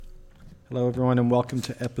Hello, everyone, and welcome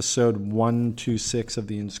to episode 126 of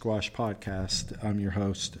the In Squash podcast. I'm your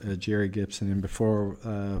host, Jerry Gibson, and before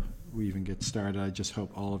we even get started, I just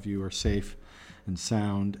hope all of you are safe and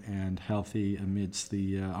sound and healthy amidst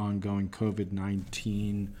the ongoing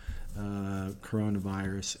COVID-19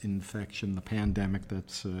 coronavirus infection, the pandemic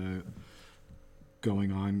that's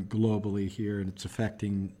going on globally here, and it's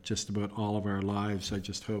affecting just about all of our lives. I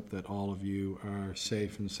just hope that all of you are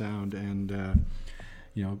safe and sound and,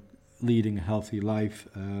 leading a healthy life.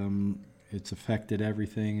 It's affected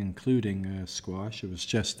everything, including squash. It was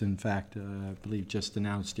just, in fact, I believe just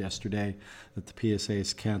announced yesterday that the PSA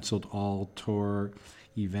has canceled all tour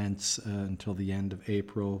events until the end of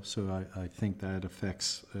April. So I think that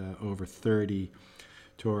affects over 30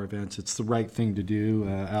 tour events. It's the right thing to do.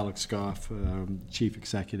 Alex Goff, chief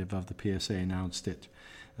executive of the PSA, announced it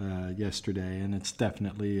yesterday, and it's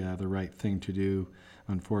definitely the right thing to do.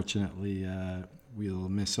 Unfortunately, we'll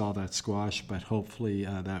miss all that squash, but hopefully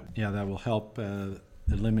that will help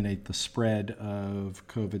eliminate the spread of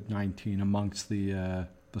COVID-19 amongst the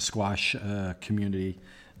squash community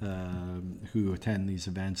who attend these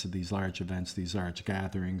events, these large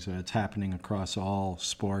gatherings. It's happening across all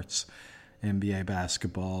sports, NBA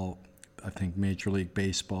basketball, I think Major League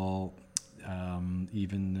Baseball,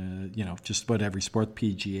 even just about every sport,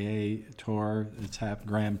 PGA Tour, it's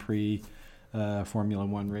Grand Prix, Formula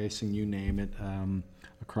One racing, you name it,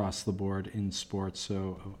 across the board in sports.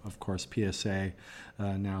 So, of course, PSA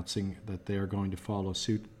announcing that they are going to follow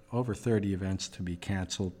suit. Over 30 events to be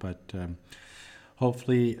canceled, but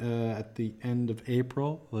hopefully at the end of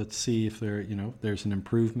April, let's see if there's an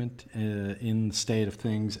improvement in the state of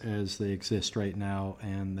things as they exist right now,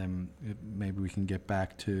 and then maybe we can get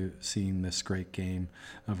back to seeing this great game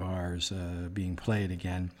of ours being played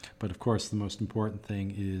again. But of course, the most important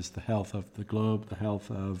thing is the health of the globe, the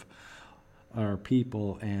health of our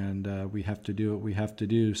people, and we have to do what we have to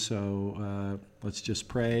do. So let's just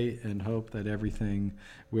pray and hope that everything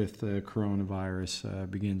with the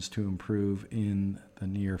coronavirus begins to improve in the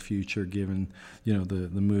near future, given the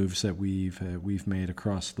moves that we've made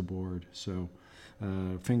across the board. So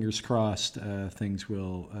fingers crossed, things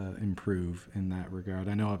will improve in that regard.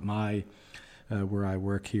 I know at my where I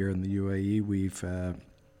work here in the UAE, we've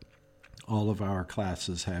all of our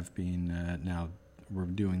classes have been now. We're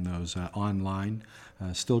doing those online,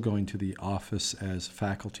 still going to the office as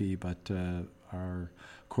faculty, but our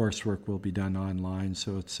coursework will be done online.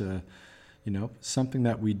 So it's, something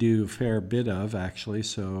that we do a fair bit of, actually.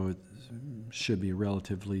 So it should be a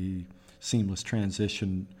relatively seamless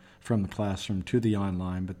transition from the classroom to the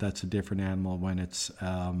online, but that's a different animal when it's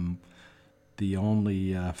the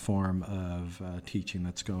only form of teaching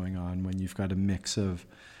that's going on. When you've got a mix of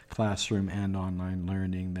classroom and online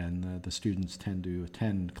learning, then the students tend to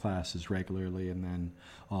attend classes regularly and then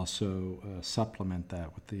also supplement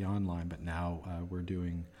that with the online. But now we're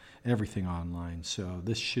doing everything online. So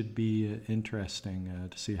this should be interesting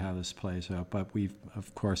to see how this plays out. But we've,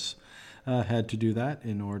 of course, had to do that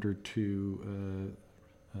in order to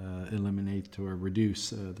eliminate or reduce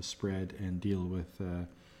the spread and deal with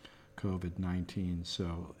COVID-19.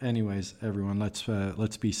 So anyways, everyone,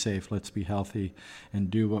 let's be safe, let's be healthy, and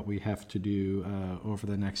do what we have to do over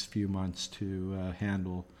the next few months to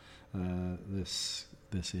handle this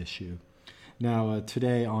issue. Now,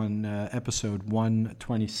 today on episode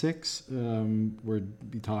 126, we'll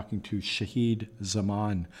be talking to Shahid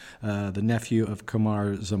Zaman, the nephew of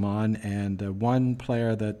Qamar Zaman, and one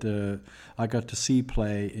player that I got to see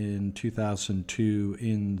play in 2002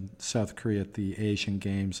 in South Korea at the Asian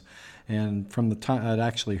Games. And from the time I'd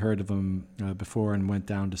actually heard of him before and went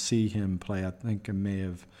down to see him play, I think I may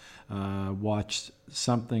have watched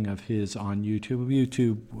something of his on YouTube.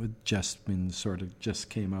 YouTube just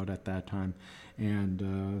came out at that time,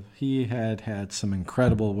 and he had some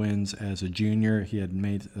incredible wins as a junior. He had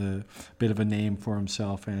made a bit of a name for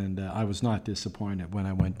himself, and I was not disappointed when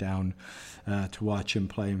I went down to watch him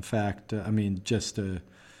play. In fact,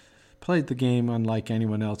 played the game unlike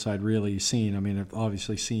anyone else I'd really seen. I mean, I've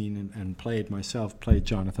obviously seen and played myself, played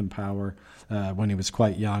Jonathan Power when he was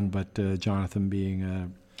quite young, but Jonathan being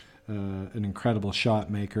an incredible shot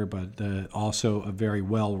maker, but also a very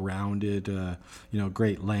well-rounded,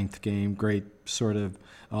 great length game, great sort of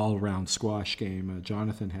all-around squash game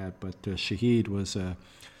Jonathan had. But Shahid was a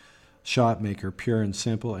shot maker, pure and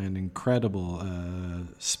simple, and incredible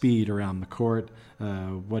speed around the court.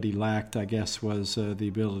 What he lacked, I guess, was the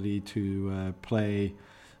ability to play,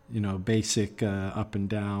 basic up and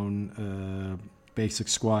down, basic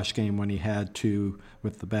squash game when he had to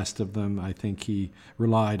with the best of them. I think he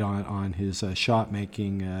relied on his shot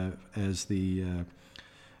making as the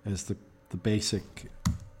basic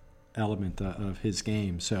element of his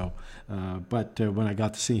game. So, but when I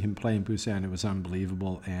got to see him play in Busan, it was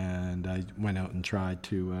unbelievable, and I went out and tried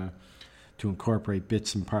to incorporate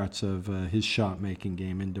bits and parts of his shot making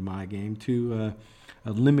game into my game to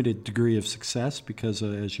a limited degree of success, because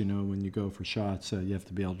as you know, when you go for shots, you have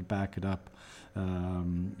to be able to back it up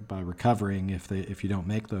by recovering if you don't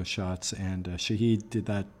make those shots. And Shahid did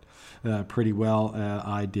that pretty well.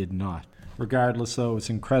 I did not. Regardless, though, it was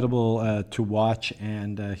incredible to watch,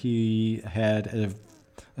 and he had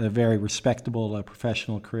a very respectable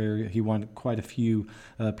professional career. He won quite a few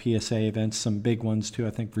PSA events, some big ones too. I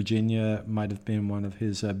think Virginia might have been one of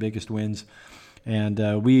his biggest wins.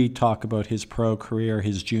 And we talk about his pro career,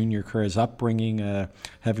 his junior career, his upbringing,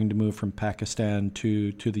 having to move from Pakistan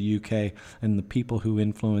to the UK, and the people who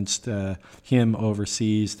influenced him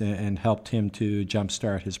overseas and helped him to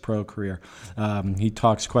jumpstart his pro career. He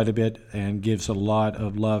talks quite a bit and gives a lot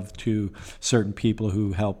of love to certain people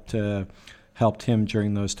who helped him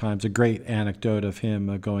during those times. A great anecdote of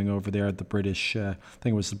him going over there at the British, I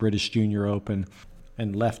think it was the British Junior Open,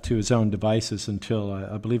 and left to his own devices until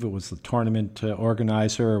I believe it was the tournament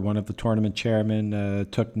organizer or one of the tournament chairmen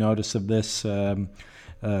took notice of this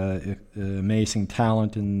amazing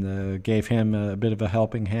talent and gave him a bit of a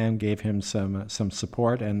helping hand, gave him some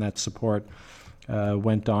support, and that support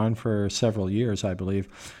went on for several years, I believe.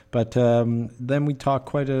 But then we talked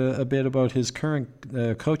quite a bit about his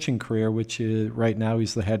current coaching career, which is, right now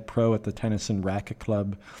he's the head pro at the Tennis and Racket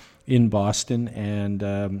Club in Boston. And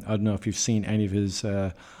I don't know if you've seen any of his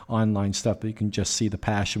online stuff, but you can just see the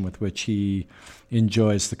passion with which he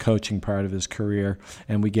enjoys the coaching part of his career.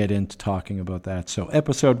 And we get into talking about that. So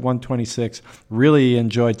episode 126, really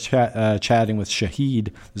enjoyed chatting with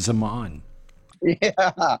Shahid Zaman. Yeah,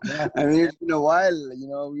 I mean, it's been a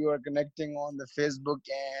while. We were connecting on the Facebook,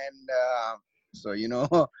 and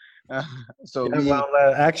so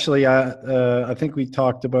actually, I think we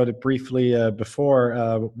talked about it briefly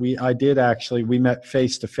before. We met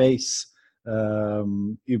face to face.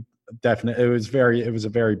 You definitely, it was a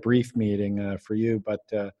very brief meeting for you, but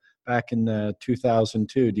back in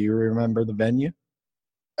 2002. Do you remember the venue?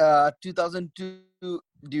 2002.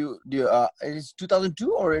 It is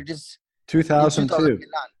 2002 or it is 2002.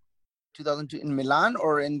 2002 in Milan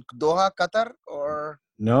or in Doha, Qatar, or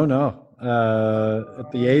no,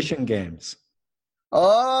 at the Asian Games.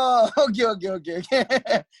 Oh,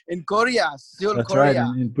 okay. In Korea, Seoul, That's Korea.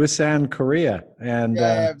 Right, in Busan, Korea. And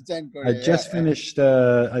Busan, Korea.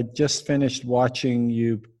 I just finished watching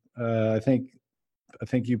you. I think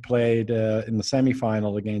you played in the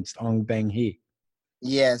semifinal against Ong Beng-hee.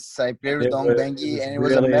 Yes, I played with Ong Beng-hee, and it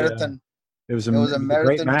was a marathon. It was a marathon,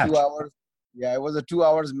 great match. 2 hours. Yeah, it was a 2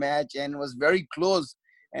 hours match, and it was very close.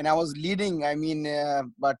 And I was leading. I mean,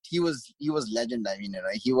 but he was legend. I mean,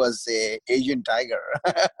 he was a Asian tiger.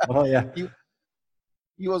 Oh yeah.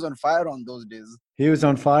 He was on fire on those days. He was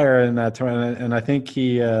on fire in that tournament, and I think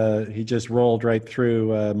he just rolled right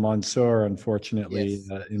through Mansour. Unfortunately,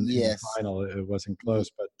 in the final, it wasn't close.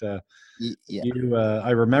 But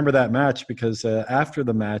I remember that match because after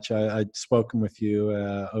the match, I'd spoken with you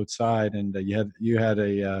outside, and you had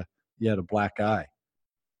a black eye.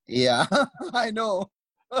 Yeah, I know.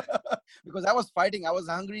 Because I was fighting. I was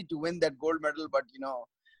hungry to win that gold medal, but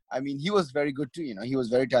I mean, he was very good too. He was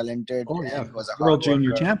very talented. Oh yeah, he was a world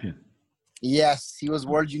junior champion. Yes, he was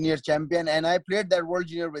world junior champion, and I played that world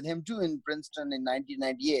junior with him too in Princeton in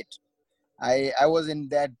 1998. I was in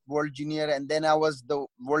that world junior, and then I was the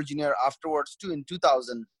world junior afterwards too in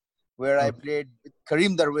 2000, where I played with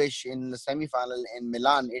Karim Darwish in the semifinal in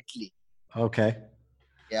Milan, Italy. Okay.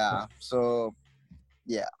 Yeah. So,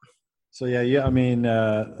 yeah. So I mean,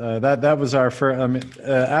 that was our first. I mean,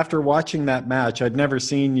 after watching that match, I'd never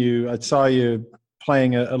seen you. I saw you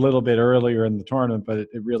playing a little bit earlier in the tournament, but it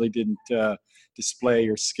really didn't display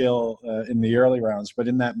your skill in the early rounds. But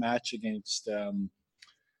in that match against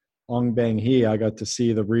Ong Beng-hee, I got to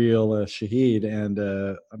see the real Shahid, and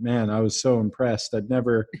man, I was so impressed. I'd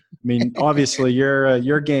never. I mean, obviously,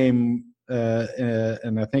 your game,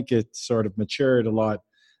 and I think it sort of matured a lot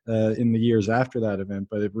in the years after that event,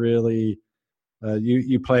 but it really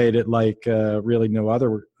you played it like really no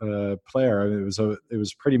other player. I mean, it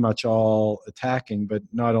was pretty much all attacking, but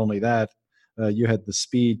not only that, you had the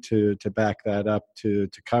speed to back that up to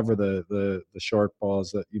cover the short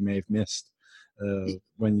balls that you may have missed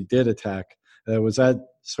when you did attack. Was that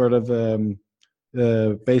sort of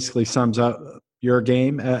basically sums up your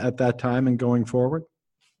game at that time and going forward?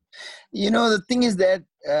 The thing is that,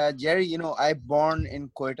 Jerry, I born in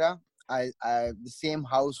Quetta. I the same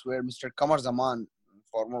house where Mr. Qamar Zaman,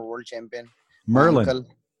 former world champion. Merlin. Uncle.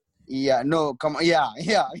 Yeah, no, come. Yeah,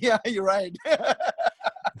 you're right.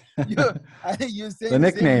 You, I think you The saying the same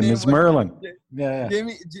nickname name. is Merlin. Yeah,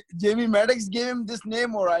 Jamie Maddox gave him this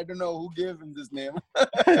name, or I don't know who gave him this name.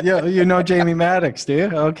 yeah. You know Jamie Maddox, do you?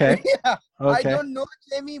 Okay, Yeah, I okay. don't know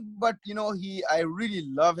Jamie, but I really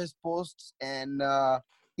love his posts, and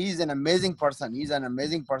he's an amazing person. He's an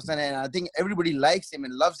amazing person, and I think everybody likes him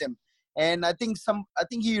and loves him. And I think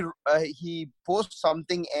he posts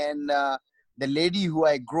something, and the lady who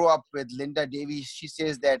I grew up with, Linda Davies, she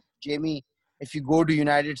says that, Jamie, if you go to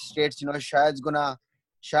United States, Shahid's gonna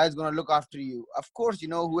look after you. Of course,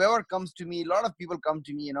 whoever comes to me, a lot of people come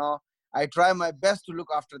to me, I try my best to look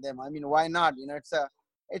after them. I mean, why not?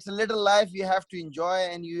 It's a little life you have to enjoy,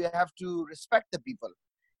 and you have to respect the people.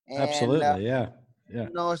 And Absolutely, yeah, yeah.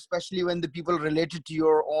 especially when the people related to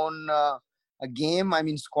your own a game, I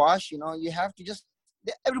mean squash, you have to just,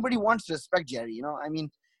 everybody wants respect, Jerry. I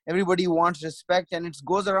mean, everybody wants respect, and it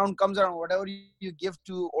goes around, comes around. Whatever you give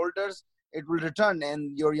to elders, it will return,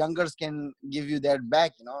 and your youngers can give you that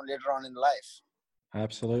back, later on in life.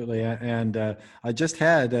 Absolutely, and I just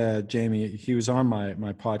had Jamie. He was on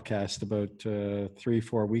my podcast about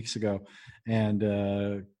 3-4 weeks ago, and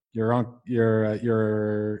your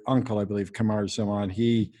uncle, I believe, Kamar Zaman.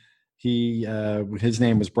 He his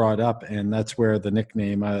name was brought up, and that's where the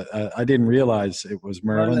nickname. I didn't realize it was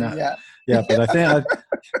Merlin. Merlin, yeah. Yeah, but I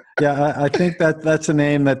think that's a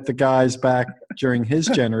name that the guys back during his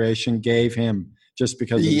generation gave him just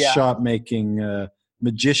because of his Yeah. shot making.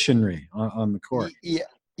 Magicianry on the court.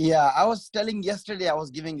 Yeah. I was telling yesterday, I was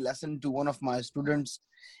giving lesson to one of my students,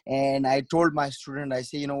 and I told my student, I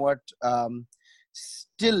say, you know what,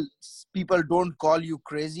 still people don't call you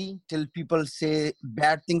crazy till people say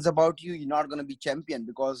bad things about you. You're not going to be champion,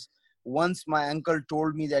 because once my uncle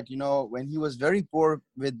told me that, when he was very poor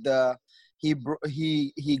with the, he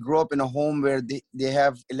grew up in a home where they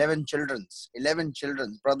have 11 children,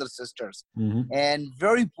 brothers, sisters, Mm-hmm. and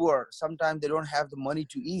very poor. Sometimes they don't have the money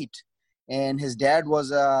to eat. And his dad was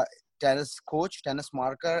a tennis coach, tennis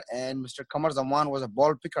marker, and Mr. Kamar Zaman was a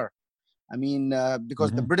ball picker. I mean, because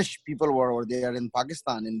the Mm-hmm. British people were there in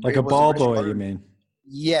Pakistan, and Like it a was a ball British boy, you colony. mean?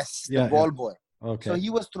 Yes, the Yeah. ball boy. So Okay. he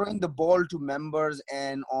was throwing the ball to members,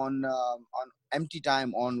 and on empty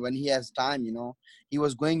time, on when he has time, he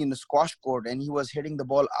was going in the squash court, and he was hitting the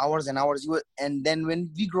ball hours and hours. And then when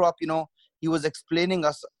we grew up, he was explaining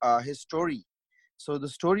us his story. So the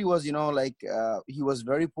story was, like he was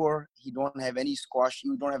very poor. He don't have any squash. He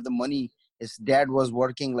don't have the money. His dad was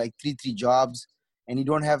working like three jobs, and he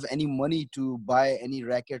don't have any money to buy any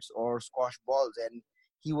rackets or squash balls. And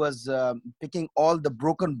he was picking all the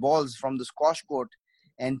broken balls from the squash court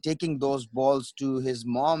and taking those balls to his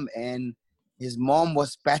mom, and his mom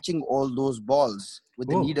was patching all those balls with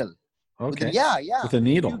the Oh, needle. okay. Yeah. With a If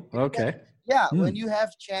needle. you get, Okay. yeah, Hmm. when you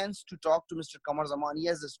have chance to talk to Mr. Kamar Zaman, he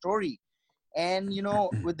has a story. And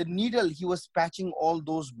with the needle, he was patching all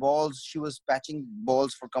those balls. She was patching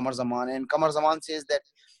balls for Kamar Zaman, and Kamar Zaman says that,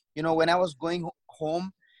 when I was going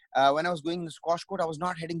home, when I was going in the squash court, I was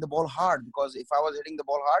not hitting the ball hard, because if I was hitting the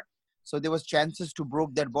ball hard, so there was chances to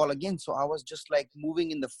broke that ball again. So I was just like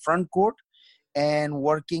moving in the front court and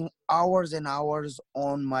working hours and hours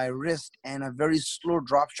on my wrist and a very slow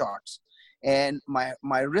drop shots. And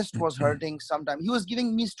my wrist was hurting sometime. He was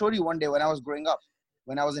giving me story one day when I was growing up,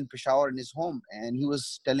 when I was in Peshawar in his home, and he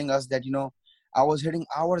was telling us that, I was hitting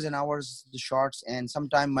hours and hours the shots, and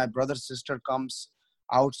sometime my brother's sister comes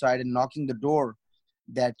outside and knocking the door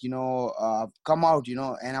that, come out,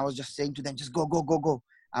 and I was just saying to them, just go, go, go, go.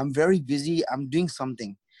 I'm very busy. I'm doing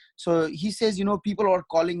something. So he says, people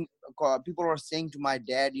are saying to my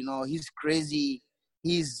dad, he's crazy.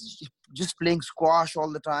 He's just playing squash all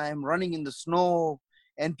the time, running in the snow.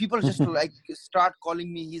 And people just like start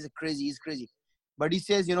calling me, he's crazy. But he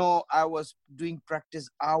says, I was doing practice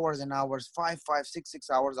hours and hours, 5, 6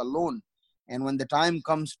 hours alone. And when the time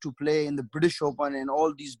comes to play in the British Open and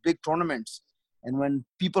all these big tournaments, and when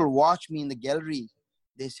people watch me in the gallery,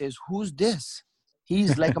 they says, who's this?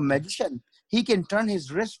 He's like a magician. He can turn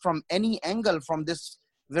his wrist from any angle from this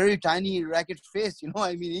very tiny racket face.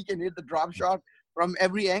 I mean, he can hit the drop shot from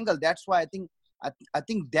every angle. That's why I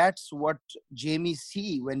think that's what Jamie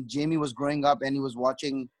see when Jamie was growing up and he was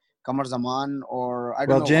watching Kamar Zaman, or I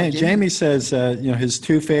don't Well, know. Or Jamie says his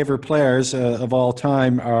two favorite players of all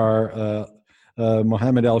time are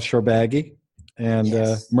Mohammed El Shorbagy and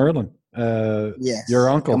Yes. Merlin. Your Yes.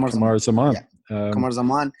 uncle Kamar Zaman. Yeah. Kamar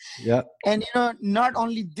Zaman. Yeah. And not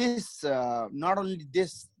only this,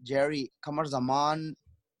 Jerry, Kamar Zaman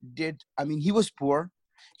did. I mean, he was poor.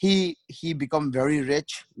 He become very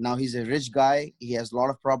rich. Now he's a rich guy. He has a lot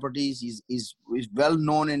of properties. He's well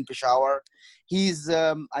known in Peshawar. He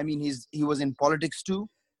was in politics too.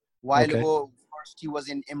 While Okay. ago, first he was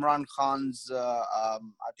in Imran Khan's. I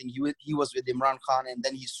think he was with Imran Khan, and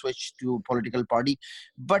then he switched to political party.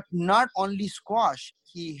 But not only squash,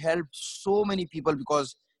 he helped so many people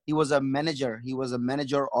because he was a manager. He was a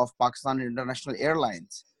manager of Pakistan International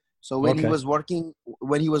Airlines. So Okay. when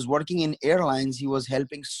he was working in airlines, he was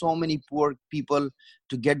helping so many poor people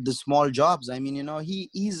to get the small jobs. I mean,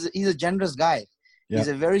 he's a generous guy. Yeah. He's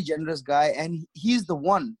a very generous guy, and he's the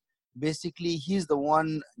one. Basically, he's the one,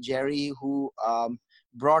 Jerry, who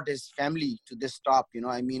brought his family to this top.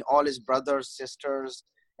 I mean, all his brothers, sisters,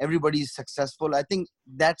 everybody's successful. I think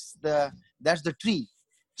that's the tree.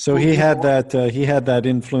 So he had that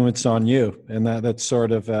influence on you, and that's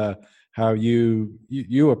sort of how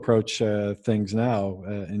you approach things now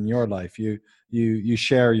in your life. You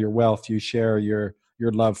share your wealth, you share your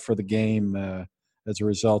love for the game as a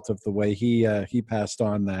result of the way he passed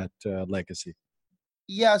on that legacy.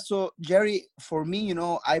 Yeah, so Jerry, for me,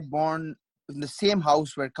 I born in the same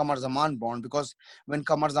house where Kamar Zaman born, because when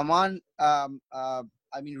Kamar Zaman,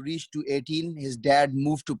 reached to 18, his dad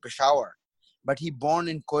moved to Peshawar, but he born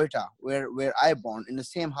in Quetta, where I born in the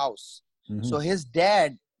same house. Hmm. So his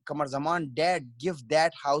dad, Kamar Zaman dad, give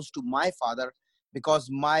that house to my father because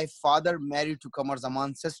my father married to Kamar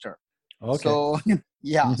Zaman's sister. Okay. So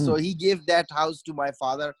yeah, Hmm. so he gave that house to my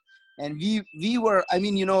father, and we were,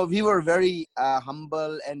 we were very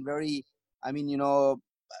humble and very, I mean,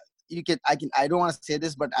 I don't want to say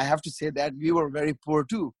this, but I have to say that we were very poor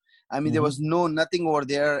too. I mean, there Hmm. was nothing over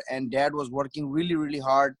there, and dad was working really, really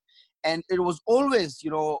hard. And it was always,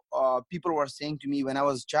 people were saying to me when I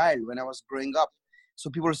was a child, when I was growing up. So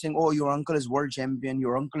people were saying, "Oh, your uncle is world champion.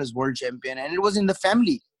 Your uncle is world champion," and it was in the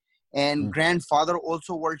family. And grandfather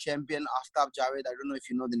also world champion, Aftab Javed. I don't know if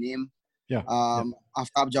you know the name. Yeah. Yeah.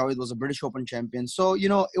 Aftab Javed was a British Open champion. So,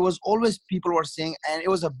 it was always people were saying, and it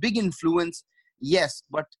was a big influence. Yes,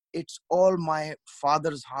 but it's all my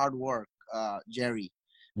father's hard work, Jerry.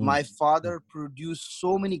 My Mm. father produced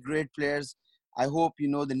so many great players. I hope you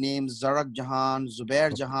know the names Zarak Jahan, Zubair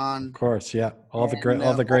Of Jahan, course, yeah. and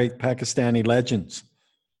All the great Pakistani legends.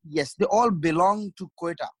 yes, they all belong to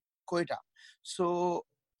Quetta. Quetta. So,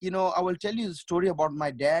 I will tell you the story about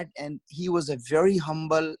my dad, and he was a very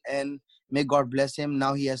humble, and may God bless him.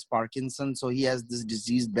 Now he has Parkinson, so he has this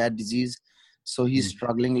disease, bad disease. So he's Mm.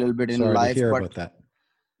 struggling a little bit in Sorry to life, hear but about that.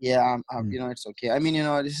 yeah, Mm. it's okay. I mean,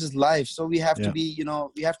 this is life. So we have to Yeah. be,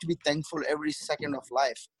 we have to be thankful every second of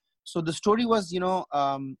life. So the story was,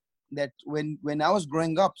 that when I was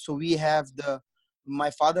growing up, so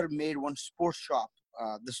my father made one sports shop,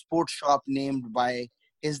 the sports shop named by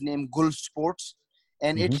his name, Gul Sports,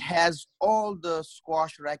 and it Hmm. has all the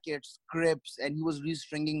squash rackets, grips, and he was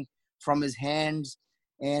restringing from his hands.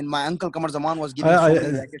 And my uncle Kamar Zaman was giving so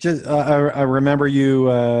many rackets. I remember you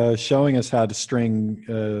showing us how to string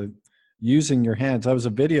using your hands. That was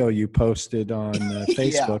a video you posted on Yeah,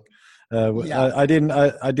 Facebook. yeah.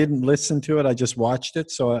 I didn't listen to it. I just watched it.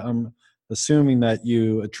 So I'm assuming that you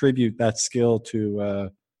attribute that skill to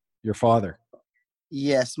your father.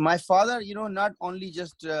 Yes, my father, not only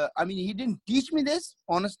just, he didn't teach me this,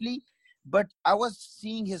 honestly, but I was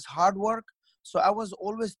seeing his hard work. So I was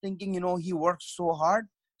always thinking, he works so hard.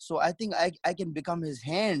 So I think I can become his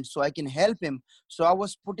hand so I can help him. So I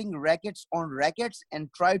was putting rackets on rackets and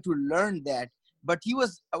try to learn that. But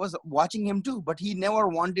I was watching him too, but he never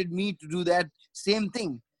wanted me to do that same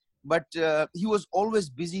thing. But he was always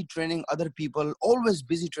busy training other people, always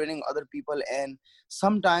busy training other people. And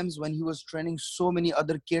sometimes when he was training so many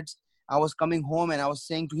other kids, I was coming home and I was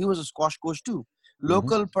saying to, he was a squash coach too, Hmm.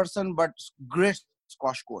 local person, but great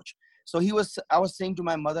squash coach. So I was saying to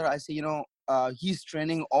my mother, I say, he's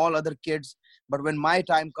training all other kids, but when my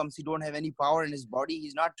time comes, he don't have any power in his body,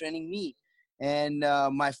 he's not training me. And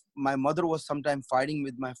my mother was sometime fighting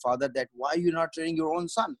with my father that why you not training your own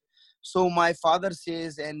son. So my father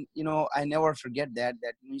says, and I never forget that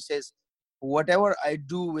he says, whatever I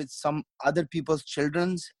do with some other people's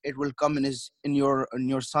children's, it will come in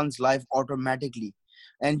your son's life automatically.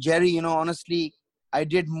 And Jerry, honestly, I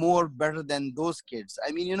did more better than those kids.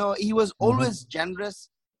 I mean, he was Hmm. always generous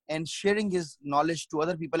and sharing his knowledge to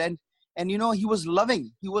other people. And he was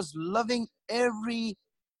loving every.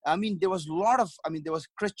 I mean, there was a lot of. I mean, there was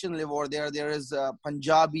Christian live over there. There is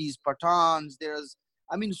Punjabis, Pathans. There's.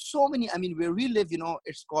 I mean, so many. I mean, where we live,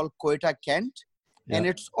 it's called Quetta, Kent, Yeah. and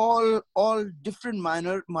it's all different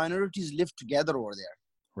minorities live together over there.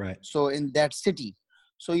 Right. So in that city,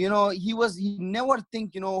 so he never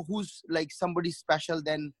think who's like somebody special.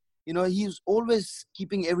 Then he's always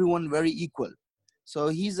keeping everyone very equal. So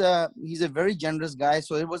he's a very generous guy.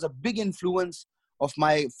 So it was a big influence of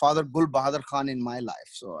my father Gul Bahadur Khan in my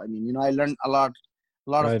life. So I mean, I learned a lot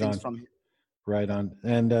of Right things on. from him. Right on.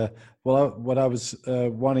 And what I was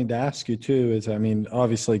wanting to ask you too is, I mean,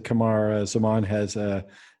 obviously Kamar Zaman has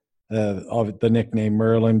the nickname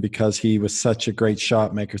Merlin because he was such a great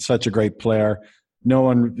shot maker, such a great player. No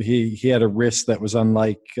one he had a wrist that was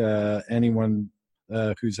unlike anyone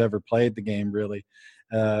who's ever played the game, really.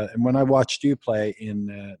 And when I watched you play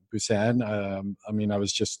in Busan, I mean, I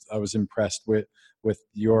was impressed with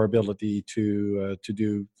your ability to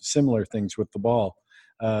do similar things with the ball.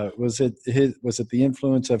 Was it the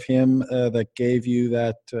influence of him that gave you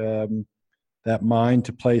that mind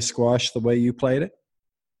to play squash the way you played it?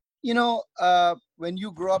 When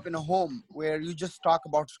you grow up in a home where you just talk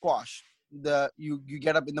about squash, you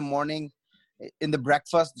get up in the morning, in the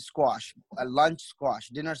breakfast squash, lunch squash,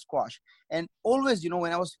 dinner squash, and always,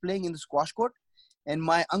 when I was playing in the squash court, and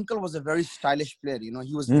my uncle was a very stylish player.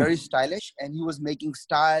 He was very stylish, and he was making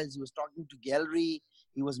styles. He was talking to gallery.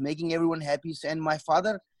 He was making everyone happy. And my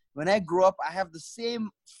father, when I grew up, I have the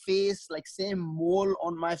same face, like same mole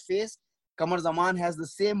on my face. Kamar Zaman has the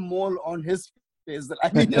same mole on his face.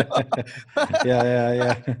 I mean,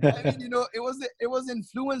 Yeah. I mean, it was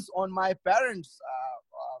influence on my parents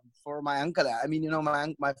for my uncle. I mean,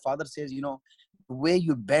 my father says, the way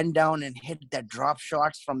you bend down and hit that drop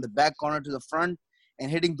shots from the back corner to the front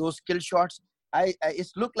and hitting those skill shots,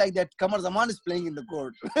 it's looked like that Kamar Zaman is playing in the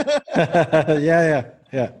court.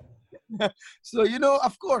 Yeah. So,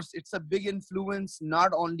 of course, it's a big influence,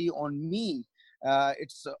 not only on me,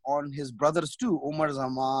 it's on his brothers too, Omar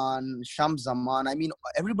Zaman, Shams Zaman. I mean,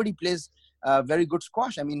 everybody plays very good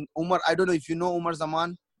squash. I mean, Omar, I don't know if you know Omar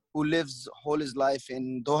Zaman, who lives whole his life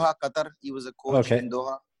in Doha, Qatar. He was a coach in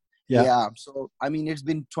Doha. Yeah. So, I mean, it's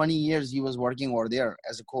been 20 years he was working over there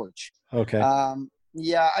as a coach. Okay.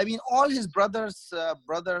 Yeah, I mean, all his brothers,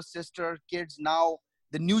 sister, kids, now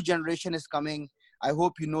the new generation is coming. I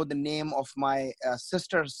hope you know the name of my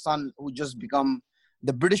sister's son who just become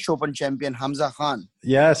the British Open champion, Hamza Khan.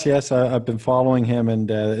 Yes. I've been following him, and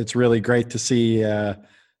it's really great to see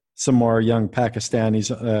some more young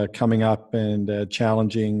Pakistanis coming up and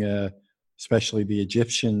challenging, especially the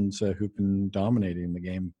Egyptians who've been dominating the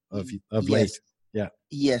game of late. Yeah.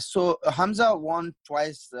 Yes. So Hamza won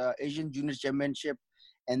twice Asian Junior Championship,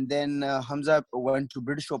 and then Hamza went to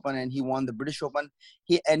British Open and he won the British Open.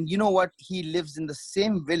 And you know what? He lives in the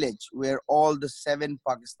same village where all the 7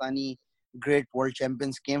 Pakistani great world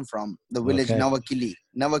champions came from. The village Nawakili.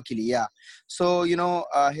 Yeah. So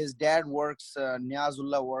his dad works.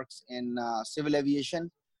 Niazullah works in civil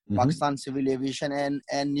aviation, Pakistan Civil Aviation, and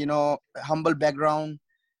humble background,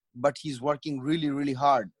 but he's working really, really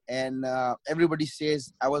hard. And everybody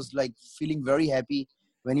says, I was like feeling very happy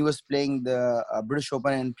when he was playing the British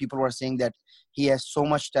Open, and people were saying that he has so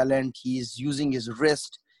much talent. He's using his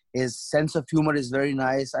wrist. His sense of humor is very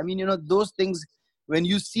nice. I mean, those things, when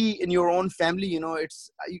you see in your own family, it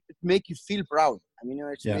make you feel proud. I mean,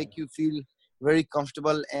 make you feel very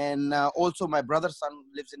comfortable. And also my brother's son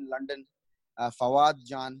lives in London. Fawad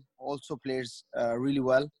Jan also plays really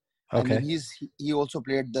well. Okay. I mean, he also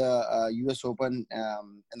played the U.S. Open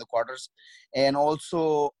in the quarters. And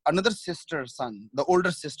also another sister's son, the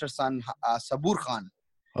older sister's son, Sabur Khan,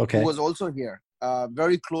 who was also here.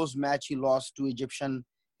 Very close match. He lost to Egyptian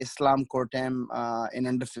Islam Kortem in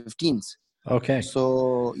under 15s. Okay.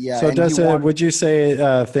 So, yeah. So would you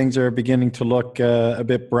say things are beginning to look a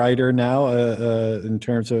bit brighter now in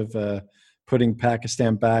terms of putting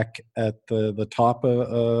Pakistan back at the top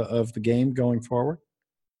of the game going forward?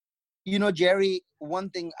 Jerry, one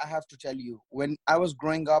thing I have to tell you, when I was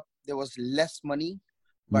growing up, there was less money,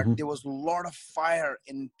 but there was a lot of fire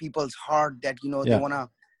in people's heart that,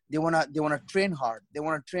 they wanna train hard. They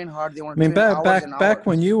want to train hard. They want to train hours and hours. Back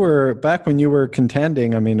when you were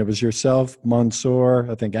contending, I mean, it was yourself, Mansoor,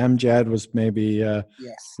 I think Amjad was maybe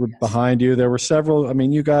behind you. There were several. I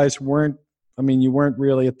mean, you guys weren't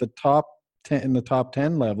really at the top 10 in the top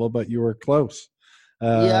 10 level, but you were close.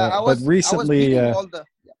 But recently,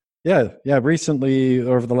 recently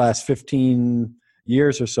over the last 15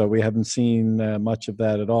 years or so, we haven't seen much of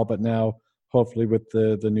that at all. But now, hopefully, with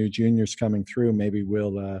the new juniors coming through, maybe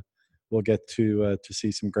we'll get to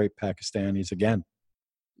see some great Pakistanis again.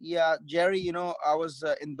 Yeah, Jerry, I was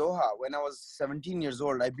in Doha when I was 17 years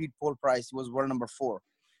old. I beat Paul Price. He was world number 4.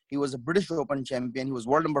 He was a British Open champion. He was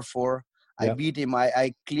world number 4. I beat him.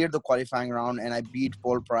 I cleared the qualifying round and I beat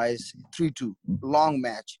Paul Price 3-2. Long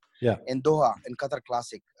match. Yeah. In Doha, in Qatar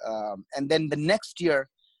Classic. And then the next year,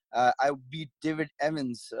 I beat David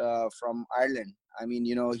Evans from Ireland. I mean,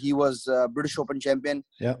 he was British Open champion,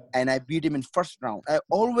 and I beat him in first round. I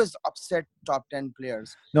always upset top 10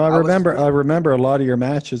 players. No, I remember a lot of your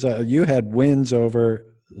matches. You had wins over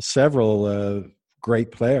several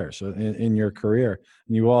great players in your career.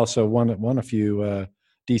 And you also won a few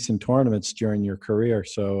decent tournaments during your career.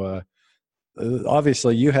 So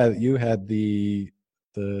obviously you had the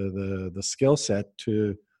skill set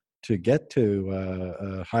to get to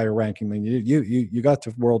a higher ranking than you got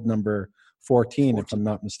to world number 14, if 14. I'm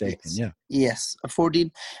not mistaken. Yes. Yeah. Yes,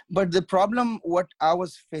 14. But the problem, what I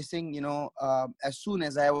was facing, as soon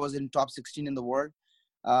as I was in top 16 in the world,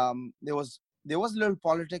 there was a little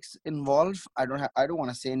politics involved. I don't want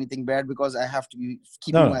to say anything bad because I have to be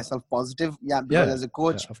keeping No. myself positive. Yeah, because Yeah. as a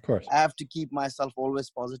coach, Of course. I have to keep myself always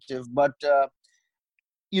positive. But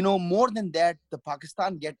more than that, the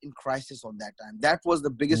Pakistan get in crisis on that time. That was the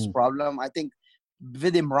biggest problem, I think,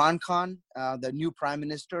 with Imran Khan, the new prime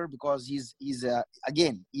minister, because he's a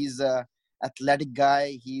athletic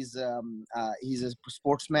guy. He's a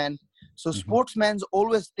sportsman. So sportsmen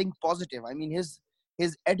always think positive. I mean, his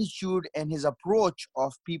attitude and his approach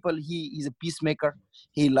of people. He's a peacemaker.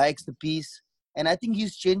 He likes the peace, and I think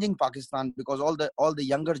he's changing Pakistan because all the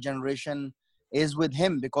younger generation is with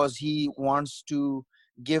him because he wants to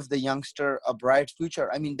give the youngster a bright future.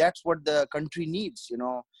 I mean, that's what the country needs.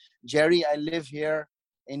 Jerry, I live here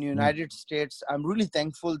in United States. I'm really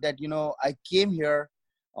thankful that I came here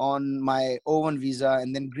on my O1 visa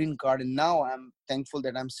and then green card, and now I'm thankful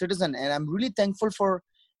that I'm citizen, and I'm really thankful for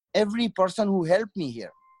every person who helped me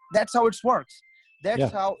here. That's how it works.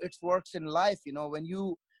 That's how it works in life. When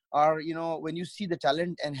you see the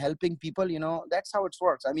talent and helping people, that's how it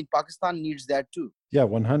works. I mean, Pakistan needs that too. Yeah,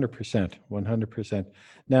 100%, 100%.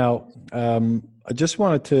 Now, I just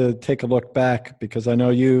wanted to take a look back because I know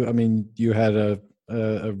you had a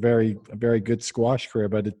very good squash career,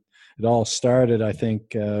 but it all started, I think,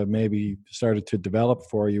 maybe started to develop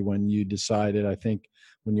for you when you decided, I think,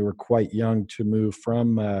 when you were quite young to move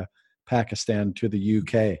from Pakistan to the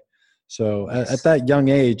UK. So at that young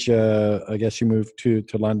age, I guess you moved to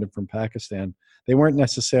London from Pakistan. They weren't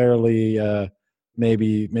necessarily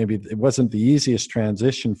maybe it wasn't the easiest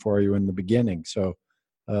transition for you in the beginning. So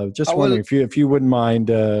just wondering if you wouldn't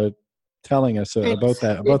mind telling us about those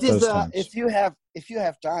times. If you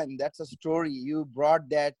have time, that's a story. You brought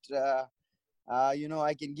that.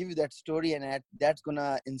 I can give you that story, and that's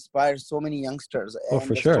gonna inspire so many youngsters. Oh, And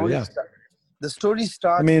for sure, yeah. The story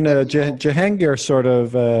starts. I mean, Jahangir sort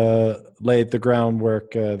of laid the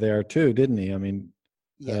groundwork there too, didn't he? I mean,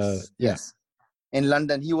 yes. In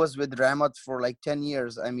London, he was with Rahmat for like 10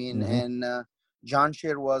 years. I mean, and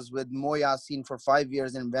Jansher was with Mo Yasin for 5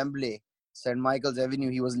 years in Wembley, St. Michael's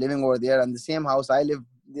Avenue. He was living over there in the same house. I lived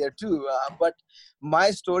there too. But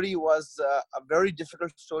my story was a very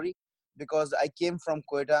difficult story because I came from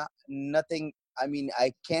Quetta.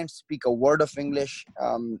 I can't speak a word of English.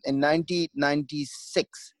 In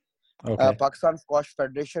 1996, Pakistan Squash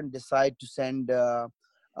Federation decided to send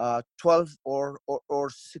 12 or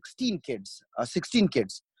 16 kids,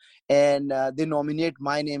 and they nominate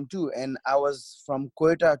my name too. And I was from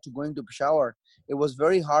Quetta to going to Peshawar. It was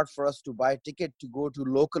very hard for us to buy a ticket to go to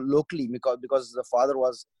locally because the father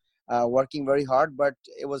was working very hard, but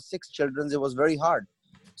it was 6 children. It was very hard.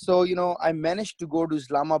 So, I managed to go to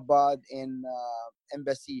Islamabad in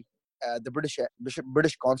embassy, the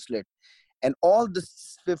British consulate, and all the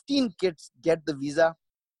 15 kids get the visa.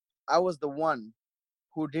 I was the one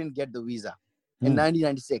who didn't get the visa in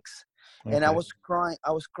 1996. And I was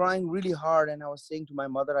crying really hard. And I was saying to my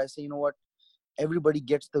mother, I say, you know what? Everybody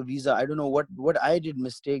gets the visa. I don't know what I did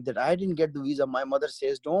mistake that I didn't get the visa. My mother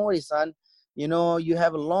says, don't worry, son. You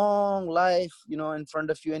have a long life, in front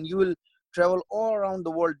of you, and you will travel all around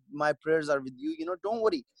the world. My prayers are with you, don't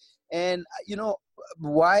worry. And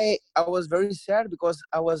why I was very sad, because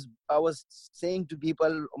I was saying to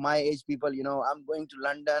people, my age people, I'm going to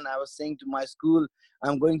London. I was saying to my school,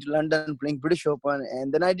 I'm going to London playing British Open,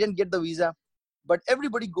 and then I didn't get the visa. But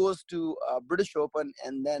everybody goes to British Open,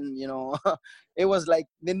 and then it was like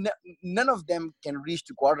none of them can reach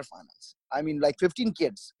to quarterfinals. I mean, like 15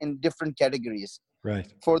 kids in different categories. Right.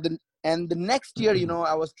 And the next year,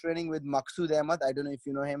 I was training with Maqsood Ahmed. I don't know if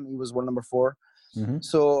you know him. He was world number 4.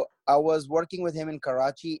 So I was working with him in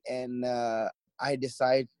Karachi, and I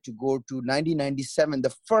decided to go to 1997.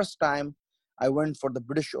 The first time I went for the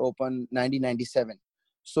British Open, 1997.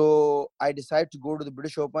 So I decided to go to the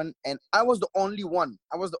British Open, and I was the only one.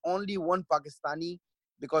 I was the only one Pakistani,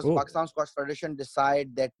 because Pakistan Squash Federation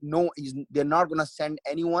decided that they're not going to send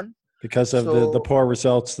anyone. Because of the poor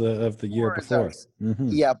results of the year before.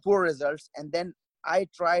 Yeah, poor results. And then I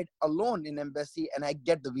tried alone in embassy, and I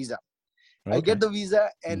get the visa. I get the visa,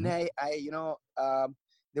 and there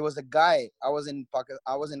was a guy. I was in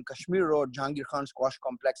Kashmir Road, Jahangir Khan Squash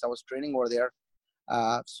Complex. I was training over there.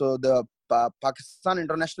 So the Pakistan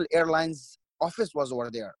International Airlines office was over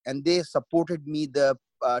there, and they supported me the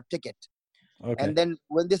ticket. Okay. And then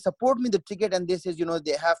when they support me the ticket, and they says,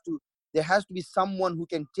 there has to be someone who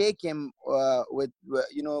can take him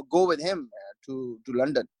go with him to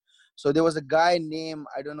London. So there was a guy named,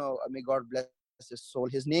 I don't know, may God bless his soul.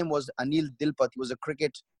 His name was Anil Dilpat. He was a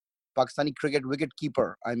Pakistani cricket wicket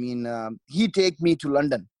keeper. I mean, he take me to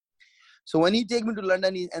London. So when he take me to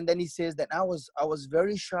London, and then he says that I was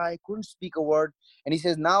very shy, couldn't speak a word, and he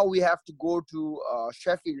says, now we have to go to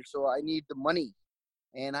Sheffield, so I need the money,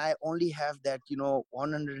 and I only have that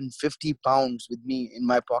 150 pounds with me in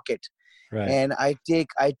my pocket. Right. And I take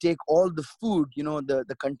all the food,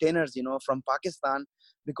 the containers, from Pakistan,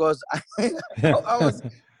 because I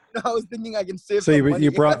was thinking I can save So some money.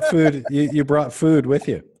 you brought food. You brought food with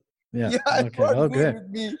you. Yeah. Yeah, I Okay. brought Oh, food good. with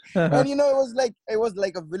me, and it was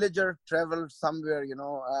like a villager travel somewhere,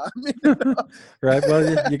 Right.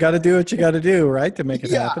 Well, you got to do what you got to do, right, to make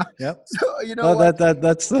it Yeah. happen. Yep. So Well, what?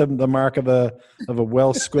 that's the mark of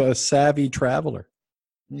a savvy traveler.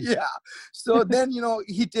 Yeah. So then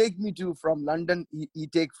he take me from London. He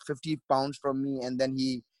take 50 pounds from me, and then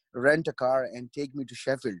he rent a car and take me to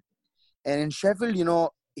Sheffield. And in Sheffield,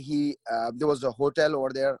 he there was a hotel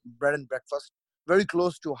over there, bread and breakfast, very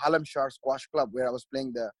close to Hallamshire Squash Club, where I was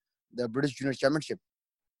playing the British Junior Championship.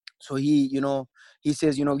 So he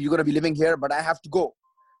says, you're gonna be living here, but I have to go,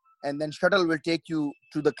 and then shuttle will take you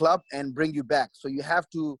to the club and bring you back. So you have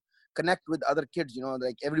to connect with other kids,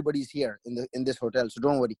 like everybody's here in this hotel, so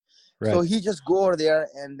don't worry. Right. So he just go over there,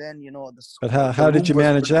 and then But how did you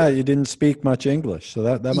manage that? You didn't speak much English, so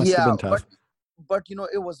that must have been tough. But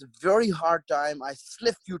it was a very hard time. I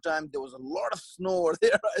slipped a few times. There was a lot of snow over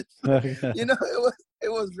there. It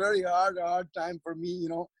was very hard time for me.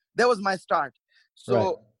 That was my start. So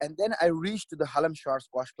Right. And then I reached to the Hallamshire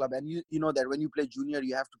Squash Club, and you know that when you play junior,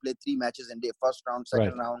 you have to play 3 matches in day: first round,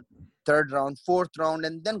 second round, third round, fourth round,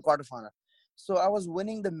 and then quarterfinal. So I was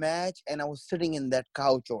winning the match, and I was sitting in that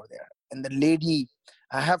couch over there, and the lady,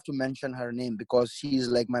 I have to mention her name because she's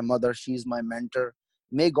like my mother. She's my mentor.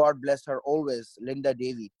 May God bless her always, Linda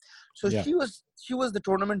Davy. So Yeah. she was the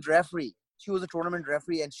tournament referee. She was a tournament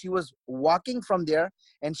referee, and she was walking from there,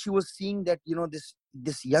 and she was seeing that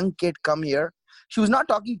this young kid come here. She was not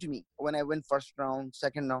talking to me when I went first round,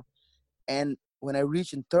 second round, and when I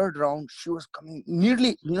reached in third round, she was coming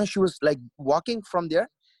nearly. She was like walking from there,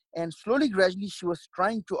 and slowly, gradually, she was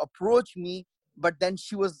trying to approach me. But then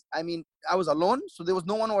she was. I mean, I was alone, so there was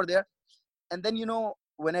no one over there. And then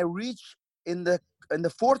when I reached in the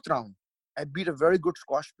fourth round, I beat a very good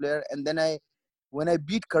squash player, and then when I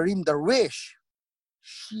beat Kareem Darwish,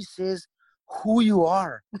 she says, "Who you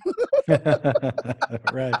are?"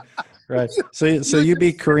 Right. So you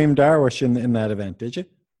beat Kareem Darwish in that event, did you?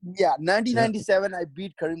 Yeah, 1997, I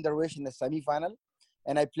beat Kareem Darwish in the semi-final,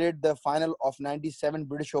 and I played the final of 97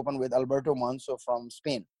 British Open with Alberto Manso from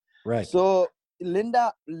Spain. Right. So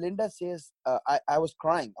Linda says, I was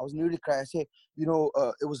crying. I was nearly crying. I say,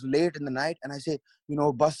 it was late in the night, and I say,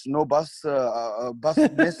 no bus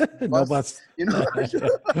miss, No bus.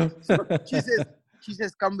 So she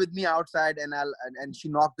says, come with me outside, and she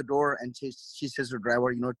knocked the door, and she says to the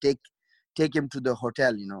driver, take him to the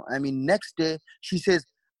hotel. I mean, next day she says,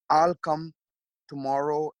 I'll come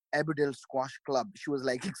tomorrow, Aberdale Squash Club. She was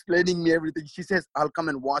like explaining me everything. She says, I'll come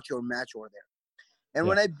and watch your match over there. And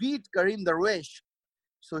when I beat Kareem Darwish,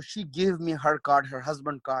 so she gave me her card, her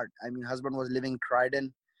husband card. I mean, husband was living in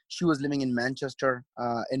Croydon. She was living in Manchester,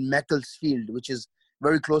 in Macclesfield, which is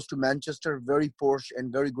very close to Manchester, very posh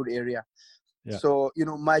and very good area. Yeah. So,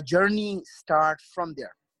 my journey starts from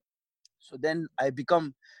there. So then I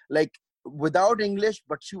become like without English,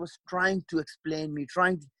 but she was trying to explain me,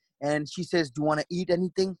 and she says, do you want to eat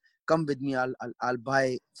anything? Come with me. I'll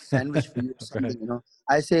buy sandwich for you or something,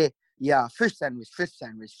 I say, yeah, fish sandwich.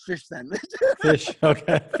 Fish,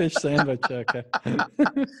 okay, fish sandwich, okay.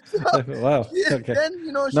 Wow, okay. Then,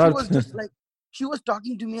 she was just like, she was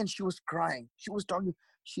talking to me and she was crying.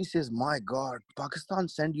 She says, my God, Pakistan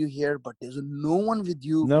sent you here, but there's no one with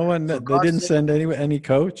you. No one, they didn't send any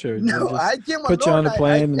coach, or no, they just I came put alone. You on a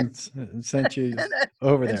plane and sent you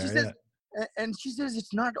over there. She says, and she says,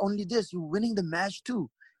 it's not only this, you're winning the match too.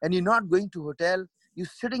 And you're not going to hotel. You're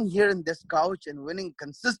sitting here in this couch and winning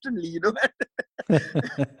consistently,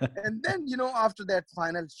 And then, after that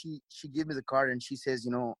final, she gave me the card and she says,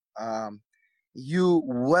 you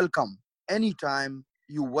welcome anytime.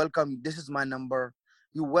 You welcome. This is my number.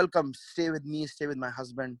 You welcome. Stay with me. Stay with my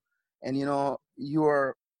husband. And,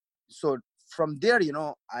 so from there,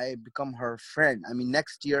 I become her friend. I mean,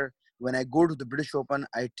 next year when I go to the British Open,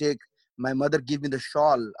 my mother gave me the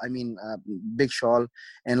shawl. I mean, big shawl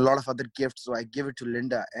and a lot of other gifts. So I give it to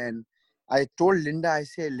Linda, and I told Linda, I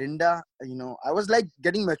say, Linda, I was like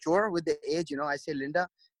getting mature with the age, I say, Linda,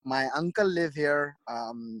 my uncle live here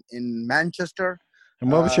in Manchester.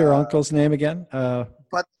 And what was your uncle's name again?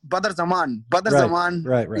 But Badr Zaman. Badr Right, Zaman.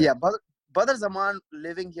 right. Yeah, Badr Zaman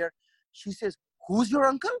living here. She says, who's your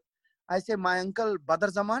uncle? I say, my uncle Badr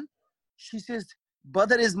Zaman. She says,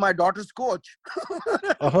 Badr is my daughter's coach.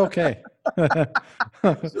 Oh, okay.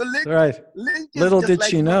 So Right. Link is Little just did like,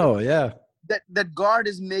 she know, yeah. that God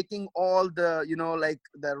is making all the, like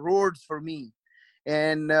the roads for me.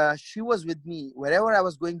 And she was with me wherever I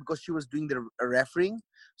was going because she was doing the refereeing.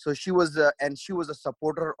 So she was, and she was a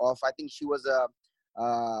supporter of, I think she was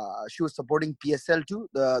supporting PSL too,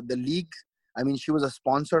 the league. I mean, she was a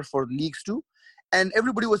sponsor for leagues too. And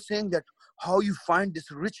everybody was saying that how you find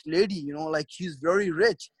this rich lady, like she's very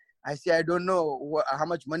rich. I say, I don't know how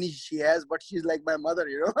much money she has, but she's like my mother,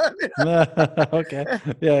 Okay.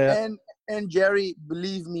 Yeah. And Jerry,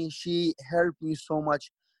 believe me, she helped me so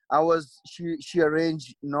much. She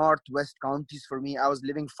arranged Northwest counties for me. I was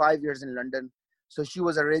living 5 years in London. So she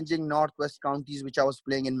was arranging Northwest counties, which I was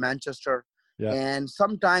playing in Manchester. Yeah. And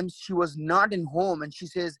sometimes she was not in home and she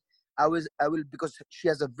says, I will, because she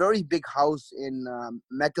has a very big house in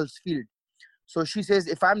Macclesfield. So she says,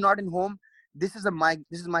 if I'm not in home, this is my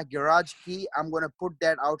garage key. I'm going to put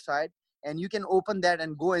that outside and you can open that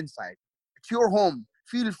and go inside. It's your home.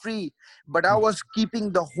 Feel free. But I was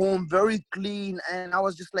keeping the home very clean. And I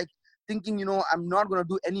was just like thinking, I'm not going to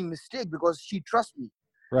do any mistake because she trusts me.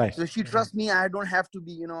 Right. So she trusts me. I don't have to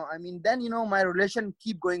be, then, my relation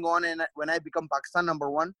keep going on. And when I become Pakistan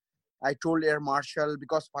 #1, I told Air Marshal,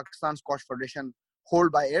 because Pakistan Squash Federation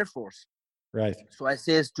hold by Air Force. Right. So I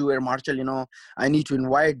says to Air Marshal, I need to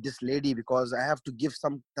invite this lady because I have to give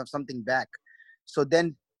something back. So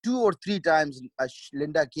then 2 or 3 times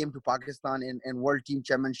Linda came to Pakistan in World Team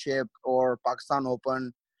Championship or Pakistan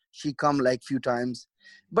Open. She come like few times.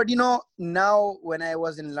 But now when I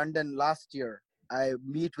was in London last year, I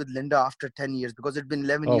meet with Linda after 10 years because it's been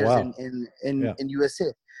 11 years wow. in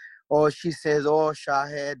USA. Oh, she says, oh,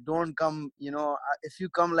 Shahid, don't come, if you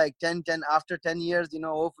come like 10 after 10 years,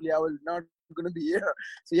 hopefully I will not going to be here.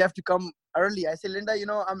 So you have to come early. I say, Linda,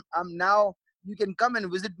 I'm now, you can come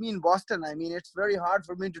and visit me in Boston. I mean, it's very hard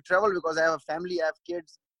for me to travel because I have a family, I have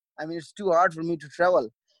kids. I mean, it's too hard for me to travel.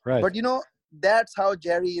 Right. But, that's how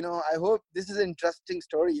Jerry, I hope this is an interesting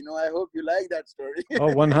story. I hope you like that story.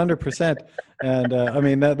 Oh, 100%. And I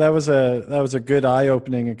mean, that was a good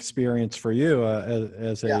eye-opening experience for you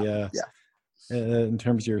as a in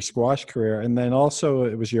terms of your squash career. And then also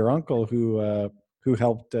it was your uncle who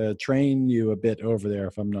helped train you a bit over there,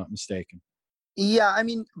 if I'm not mistaken. Yeah, I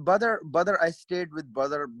mean, Badr, I stayed with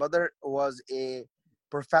Badr. Badr was a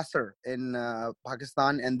professor in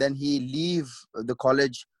Pakistan, and then he leave the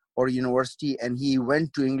college or university, and he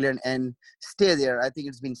went to England and stay there. I think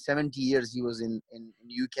it's been 70 years he was in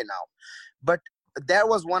UK now. But there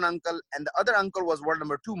was one uncle, and the other uncle was world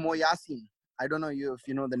 #2, Mo Yasin. I don't know if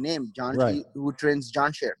you know the name, John, right. who trains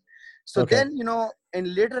John Sher. So okay. then,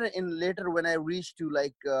 and later when I reached to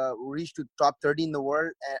top 30 in the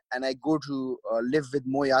world, and I go to live with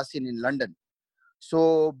Mo Yasin in London.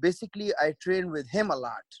 So basically, I trained with him a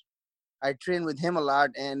lot.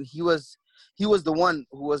 And he was the one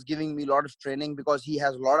who was giving me a lot of training because he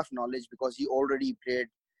has a lot of knowledge because he already played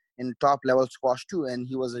in top level squash too, and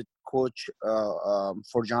he was a coach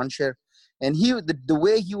for John Sher. And the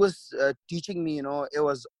way he was teaching me, it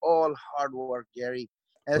was all hard work, Gary.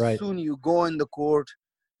 As right. soon you go in the court,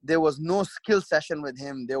 there was no skill session with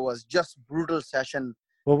him. There was just brutal session.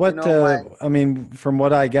 Well, I mean, from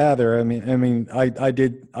what I gather,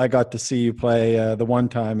 I got to see you play the one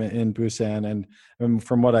time in Busan, and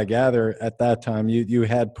from what I gather at that time, you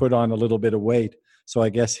had put on a little bit of weight. So I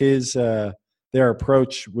guess their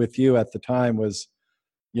approach with you at the time was,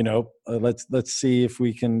 let's see if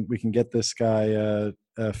we can get this guy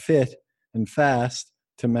fit and fast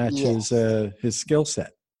to match his skill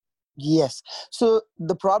set. Yes. So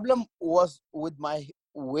the problem was with my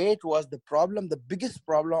weight was the problem. The biggest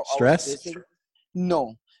problem Stress? I was facing.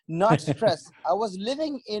 No, not stress. I was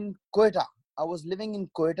living in Quetta.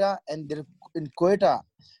 And in Quetta,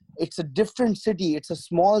 it's a different city. It's a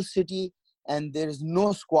small city, and there is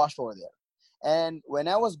no squash over there. And when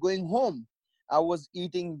I was going home, I was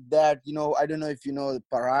eating that, I don't know if you know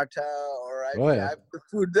paratha or the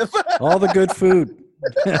food. All the good food.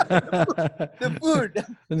 The food.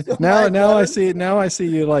 So now I see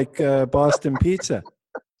you like Boston pizza.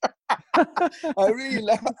 I really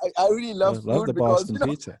love food. Love the Boston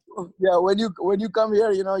pizza. Yeah, when you come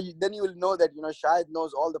here, then you will know that Shahid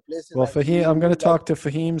knows all the places. Well, Fahim, I'm going to talk to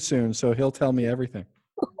Fahim soon, so he'll tell me everything.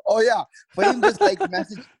 Oh yeah, Fahim just like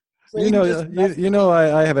So he just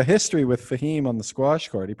I have a history with Fahim on the squash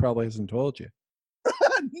court. He probably hasn't told you.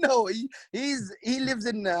 No, he lives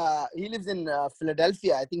in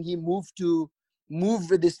Philadelphia. I think he moved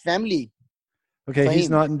with his family. Okay, he's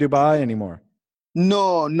Fahim. not in Dubai anymore.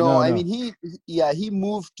 No. No. I mean, he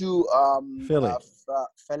moved to Philly.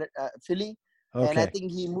 Philly, Okay. and I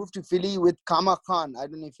think he moved to Philly with Kama Khan. I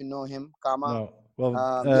don't know if you know him, Kama. No. Well,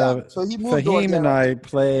 yeah. So he moved over Fahim there. and I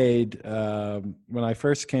played when I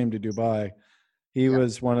first came to Dubai. He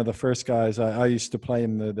was one of the first guys. I used to play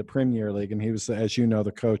in the Premier League, and he was, as you know,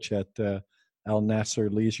 the coach at Al Nasser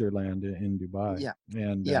Leisureland in Dubai. Yeah.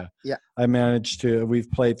 And yeah. I managed to. We've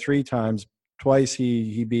played 3 times. Twice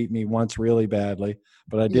he beat me. Once really badly,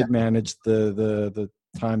 but I did manage the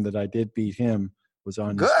time that I did beat him was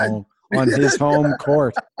on his home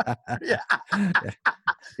court.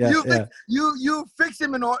 You fix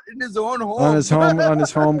him in his own home. On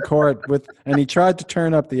his home court and he tried to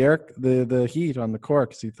turn up the heat on the court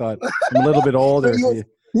because he thought I'm a little bit older. So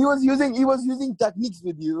he was using techniques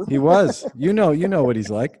with you. He was. You know what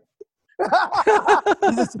he's like.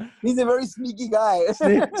 He's a very sneaky guy.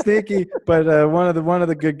 Sneaky, but one of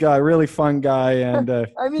the good guy, really fun guy, and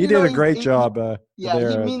he did a great job. He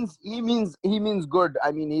means good.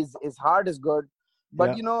 I mean, his heart is good,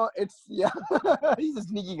 but he's a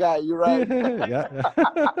sneaky guy. You're right.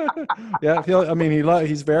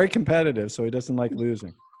 He's very competitive, so he doesn't like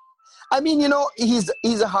losing. I mean, he's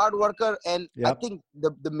a hard worker, and I think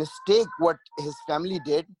the mistake what his family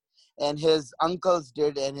did, and his uncles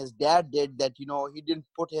did, and his dad did, that he didn't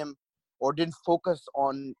put him or didn't focus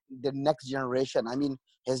on the next generation. I mean,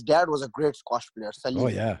 his dad was a great squash player, Salim. Oh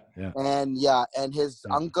yeah. And his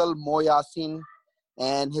uncle Mo Yasin,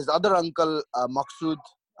 and his other uncle Maqsood.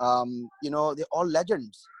 They're all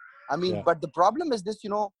legends. I mean, but the problem is this.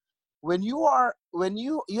 When you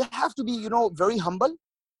have to be very humble,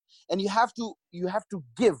 and you have to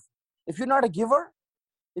give. If you're not a giver,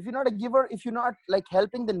 if you're not like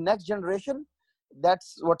helping the next generation,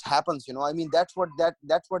 that's what happens. I mean, that's what they're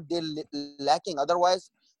lacking. Otherwise,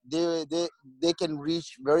 they can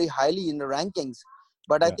reach very highly in the rankings.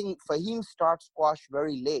 But I think Fahim started squash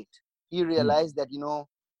very late. He realized that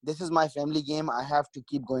this is my family game. I have to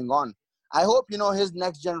keep going on. I hope his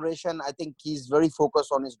next generation. I think he's very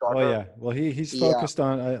focused on his daughter. Oh yeah, well he's focused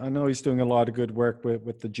on. I know he's doing a lot of good work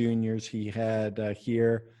with the juniors he had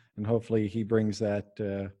here. And hopefully he brings that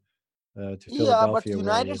to Philadelphia. Yeah, but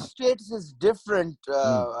United States is different,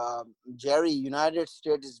 Jerry. United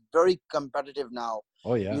States is very competitive now.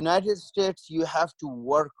 Oh, yeah. United States, you have to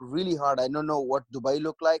work really hard. I don't know what Dubai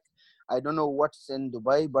look like. I don't know what's in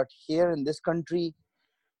Dubai. But here in this country,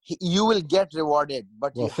 you will get rewarded.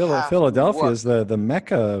 But Philadelphia is the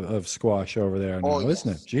mecca of squash over there now,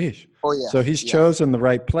 isn't it? Jeez. Oh, yeah. So he's chosen the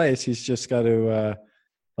right place. He's just got to,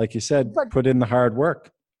 like you said, put in the hard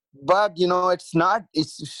work. But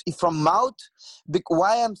it's from mouth.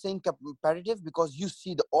 Why I'm saying competitive, because you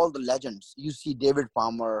see all the legends. You see David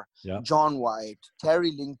Palmer, John White,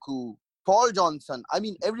 Terry Linku, Paul Johnson. I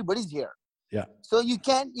mean, everybody's here. Yeah. So you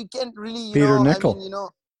can't really Peter Nicol.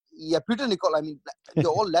 Peter Nicol. I mean, they're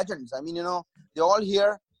all legends. I mean, they're all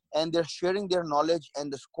here, and they're sharing their knowledge,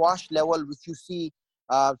 and the squash level which you see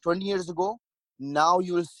 20 years ago. Now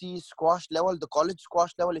you will see squash level, the college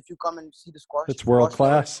squash level. If you come and see the squash, it's world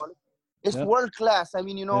class. It's world class. I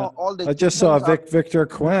mean, all the. I just saw Victor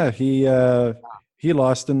Coin. He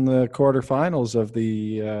lost in the quarterfinals of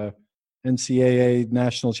the NCAA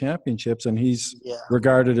national championships, and he's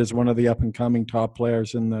regarded as one of the up and coming top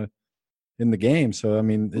players in the game. So I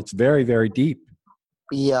mean, it's very, very deep.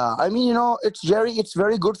 Yeah, I mean, it's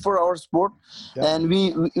very good for our sport, and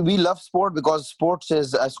we love sport because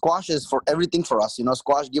squash is for everything for us.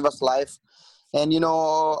 Squash give us life, and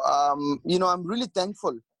I'm really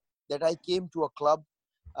thankful that I came to a club.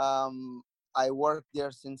 I worked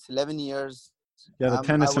there since 11 years. Yeah, the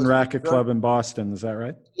Tennis and Racket Club in Boston, is that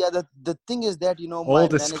right? Yeah, the thing is that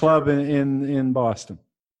oldest club in Boston.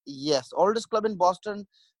 Yes, oldest club in Boston.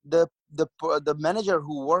 The manager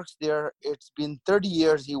who works there, it's been 30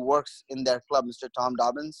 years he works in that club, Mr. Tom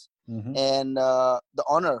Dobbins. Mm-hmm. And the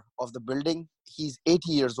owner of the building, he's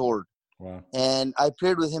 80 years old. Wow. And I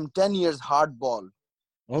played with him 10 years hardball.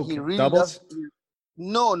 Oh, he really doubles?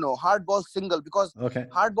 No, hardball single, because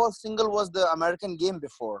hardball single was the American game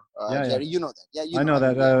before. Jerry, you know that. Yeah, I know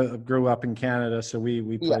that. I grew up in Canada, so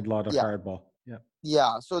we played a lot of hardball. Yeah.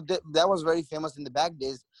 Yeah, so that was very famous in the back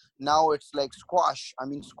days. Now it's like squash. I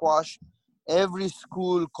mean, squash, every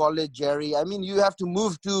school, college, Jerry. I mean, you have to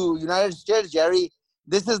move to United States, Jerry.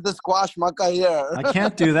 This is the squash Makkah here. I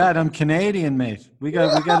can't do that. I'm Canadian, mate. We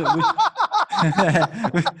got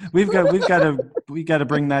we got to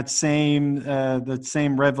bring that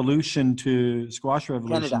same revolution to squash Canada.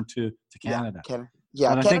 revolution to Canada.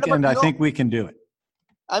 Yeah, But Canada. But I think we can do it.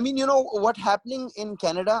 I mean, what happening in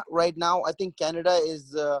Canada right now, I think Canada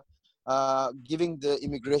is giving the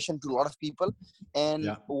immigration to a lot of people.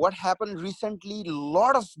 And what happened recently, a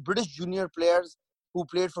lot of British junior players who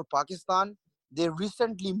played for Pakistan, they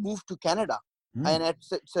recently moved to Canada. And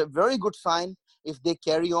it's a very good sign if they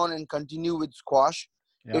carry on and continue with squash.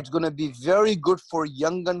 It's going to be very good for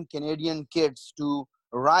young Canadian kids to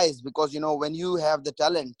rise, because, when you have the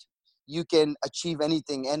talent, you can achieve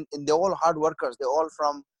anything. And they're all hard workers. They're all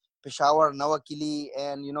from Peshawar, Nawakili,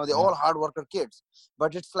 and they're all hard worker kids.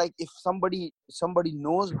 But it's like, if somebody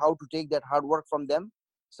knows how to take that hard work from them,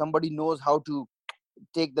 somebody knows how to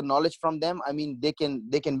take the knowledge from them, I mean, they can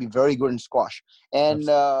be very good in squash. And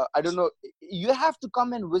I don't know, you have to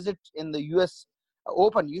come and visit in the US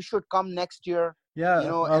Open. You should come next year.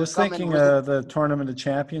 I was thinking the Tournament of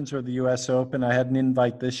Champions or the US Open. I had an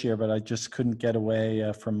invite this year, but I just couldn't get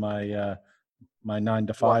away from my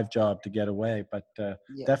 9-to-5 job to get away. But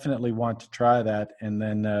definitely want to try that, and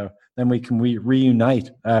then we can reunite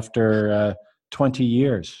after 20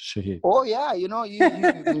 years, Shahid. Oh yeah, you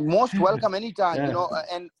most welcome anytime.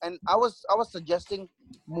 And I was suggesting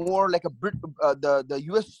more like the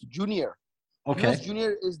US Junior. Okay. US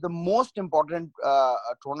Junior is the most important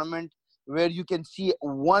tournament where you can see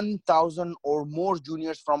 1,000 or more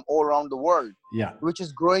juniors from all around the world. Yeah. Which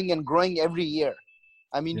is growing and growing every year.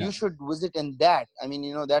 I mean, you should visit in that. I mean,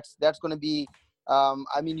 that's going to be.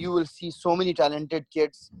 I mean, you will see so many talented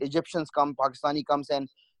kids. Egyptians come, Pakistani comes, and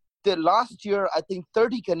the last year I think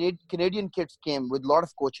 30 Canadian kids came with a lot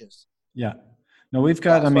of coaches. Yeah. No, we've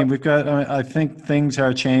got. I think things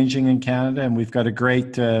are changing in Canada, and we've got a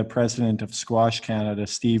great president of Squash Canada,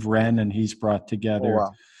 Steve Wren, and he's brought together,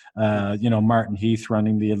 Martin Heath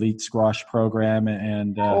running the elite squash program,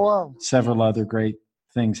 and several other great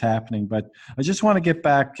things happening. But I just want to get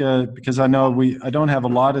back because I know I don't have a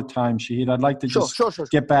lot of time, Shahid. I'd like to just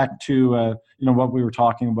get back to what we were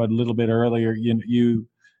talking about a little bit earlier. You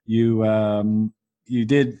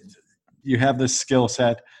have this skill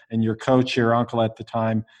set, and your coach, your uncle at the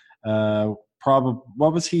time,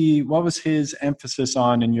 what was his emphasis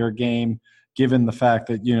on in your game, given the fact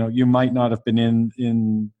that you might not have been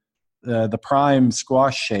in the prime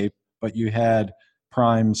squash shape, but you had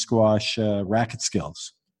prime squash racket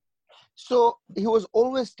skills? So he was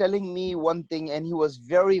always telling me one thing, and he was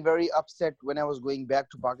very, very upset when I was going back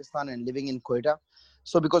to Pakistan and living in Quetta.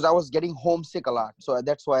 So because I was getting homesick a lot. So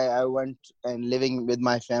that's why I went and living with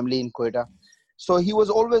my family in Quetta. So he was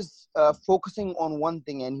always focusing on one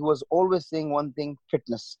thing, and he was always saying one thing: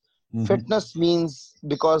 fitness. Mm-hmm. Fitness means,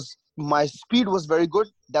 because my speed was very good,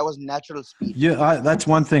 that was natural speed. Yeah, that's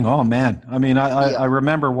one thing. Oh man, I mean, I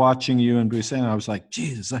remember watching you in Busan. I was like,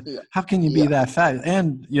 Jesus, how can you be that fast?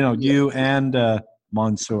 And you and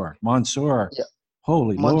Mansoor.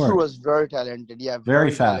 Holy Lord. Mansoor was very talented. Yeah, very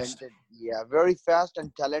fast. Talented. Yeah, very fast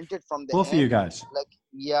and talented from the both hand. Of you guys.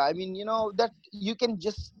 I mean, that you can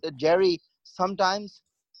just Jerry. Sometimes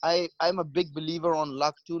I'm a big believer on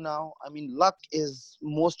luck too now. I mean, luck is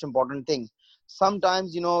most important thing.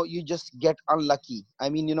 Sometimes, you just get unlucky. I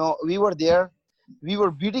mean, we were there, we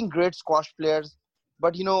were beating great squash players,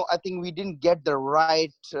 but, I think we didn't get the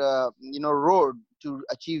right, road to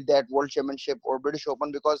achieve that World Championship or British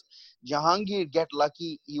Open, because Jahangir get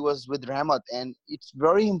lucky. He was with Rahmat, and it's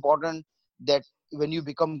very important that when you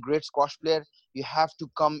become great squash player, you have to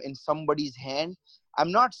come in somebody's hand.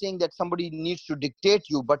 I'm not saying that somebody needs to dictate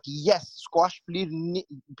you, but yes, squash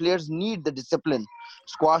players need the discipline.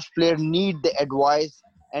 Squash players need the advice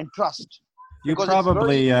and trust. You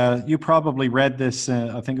probably read this.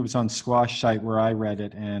 I think it was on Squash Site where I read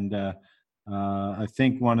it, and I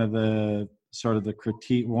think one of the sort of the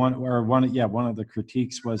critique one of the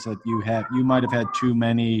critiques was that you might have had too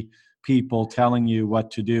many people telling you what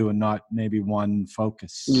to do and not maybe one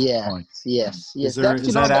focus point. Yes. Is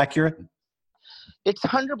that accurate? It's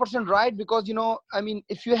 100% right, because I mean,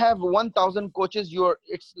 if you have 1,000 coaches,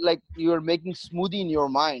 it's like you're making smoothie in your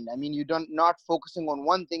mind. I mean, not focusing on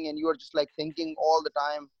one thing, and you're just like thinking all the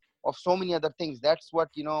time of so many other things. That's what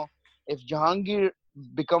if Jahangir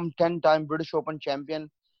become 10-time British Open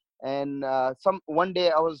champion, and one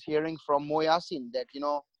day I was hearing from Mo Yasin that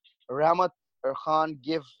Rahmat Khan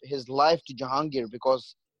gave his life to Jahangir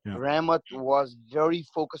because Rahmat was very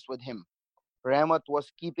focused with him. Rahmat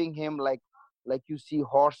was keeping him like you see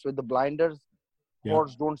horse with the blinders.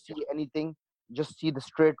 Horse don't see anything, just see the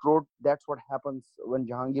straight road. That's what happens when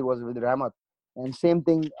Jahangir was with Rahmat. And same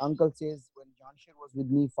thing uncle says, when Janshir was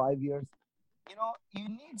with me 5 years, you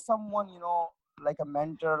need someone, like a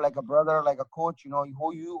mentor, like a brother, like a coach,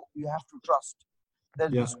 who you have to trust. The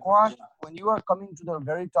Yeah. squash, when you are coming to the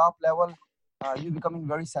very top level, you're becoming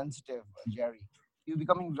very sensitive, Jerry. You're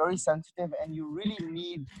becoming very sensitive, and you really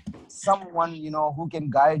need someone, who can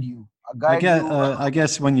guide you, guide you. I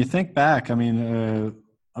guess when you think back, I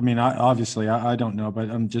don't know, but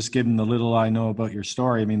I'm just giving the little I know about your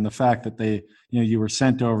story. I mean, the fact that you were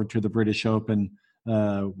sent over to the British Open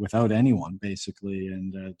without anyone basically,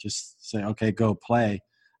 and just say, okay, go play.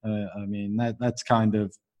 That's kind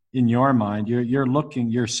of in your mind.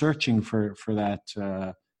 You're searching for that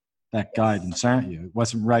Yes. guidance, aren't you? It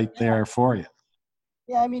wasn't right Yeah. there for you.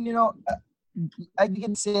 Yeah. I mean, I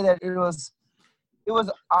can say that it was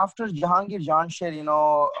after Jahangir Jansher,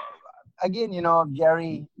 again,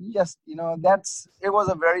 Jerry, just, that's, it was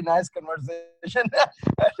a very nice conversation.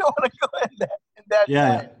 I don't want to go in that Yeah,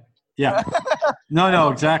 yeah, time. yeah. No, I no, don't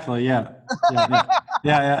think. exactly. Yeah, yeah, yeah,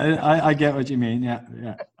 yeah, yeah. I get what you mean. Yeah,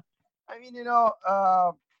 yeah. I mean,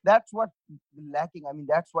 that's what lacking. I mean,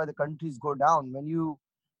 that's why the countries go down. When you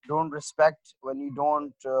don't respect, when you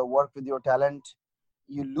don't work with your talent,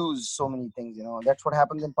 you lose so many things. That's what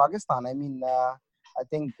happens in Pakistan. I mean, I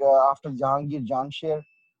think after Jahangir Jansher,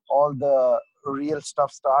 all the real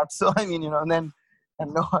stuff starts. So I mean,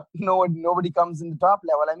 and nobody comes in the top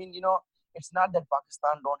level. I mean, it's not that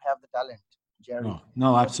Pakistan don't have the talent, Jerry, No,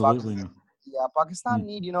 no, but absolutely no. yeah, Pakistan Mm.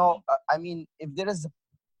 need, I mean, if there is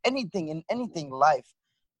anything in anything life,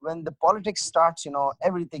 when the politics starts,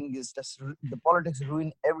 everything is just the politics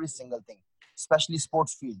ruin every single thing, especially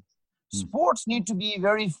sports field. Mm. Sports need to be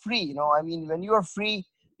very free. I mean, when you are free,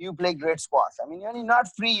 you play great squash. I mean, when you're not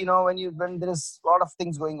free, when there is a lot of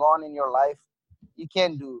things going on in your life, you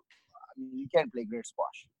can't do. I mean, you can't play great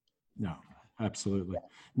squash. No, absolutely. Yeah,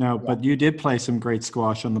 No, yeah. but you did play some great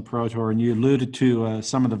squash on the Pro Tour, and you alluded to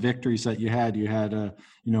some of the victories that you had. You had,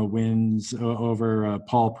 wins over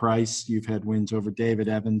Paul Price. You've had wins over David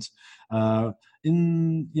Evans.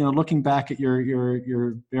 Looking back at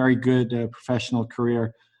your very good professional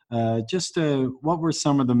career, what were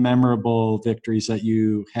some of the memorable victories that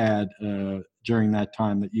you had during that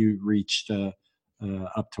time that you reached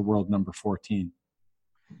up to world number 14?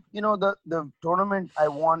 The tournament I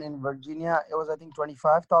won in Virginia, it was, I think,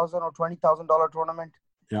 25,000 or $20,000 tournament.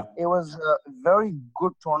 Yeah. It was a very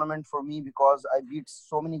good tournament for me because I beat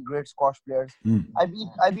so many great squash players. Mm.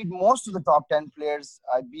 I beat most of the top 10 players.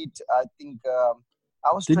 I think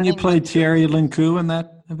I was Didn't you training play with Thierry Lincou in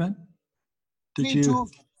that event? Did 3-2, you?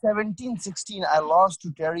 17, 16. I lost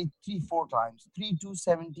to Terry 3-4 times. 3-2,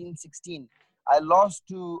 17, 16. I lost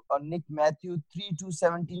to Nick Matthew 3-2,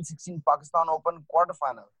 17, 16 Pakistan Open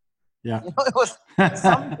quarterfinal. Yeah. It was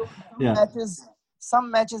some Yeah.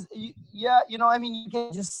 matches, yeah, I mean, you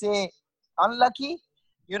can just say unlucky.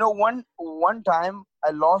 One time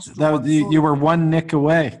I lost to Mansoor. You were one nick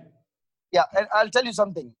away. Yeah, and I'll tell you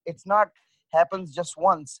something. It's not happens just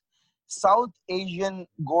once. South Asian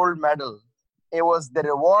gold medal. The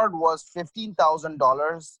reward was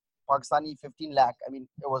 $15,000 Pakistani, 15 lakh. I mean,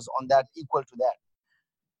 it was on that, equal to that.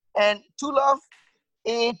 And two love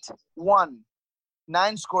 8-1,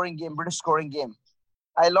 9 scoring game, British scoring game.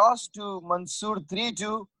 I lost to Mansoor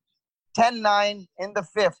 3-2, 10-9 in the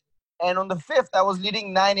fifth. And on the fifth, I was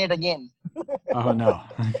leading 9-8 again. Oh no.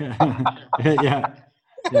 Yeah.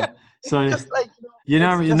 Yeah. So Just like, you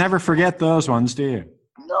it's never forget those ones, do you?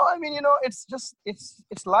 no, I mean, it's just,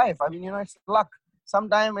 it's life. I mean, it's luck.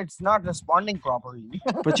 Sometimes it's not responding properly.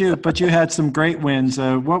 But you had some great wins.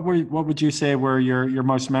 What would you say were your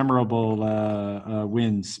most memorable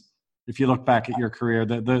wins? If you look back at your career,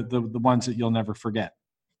 the ones that you'll never forget.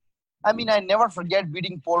 I mean, I never forget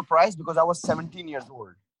beating Paul Price because I was 17 years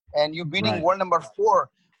old. And you beating Right. world number 4,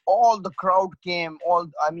 all the crowd came,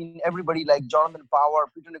 I mean, everybody like Jonathan Power,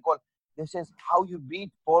 Peter Nicole. They says, how you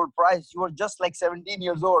beat Paul Price? You were just like 17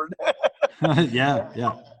 years old. Yeah.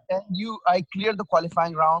 Yeah. And I cleared the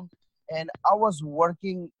qualifying round, and I was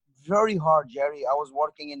working very hard, Jerry. I was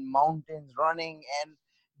working in mountains, running, and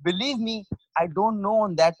believe me, I don't know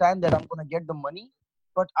on that time that I'm gonna get the money,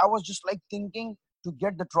 but I was just like thinking to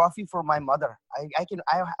get the trophy for my mother. I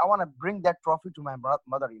want to bring that trophy to my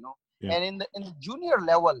mother, Yeah. And in the junior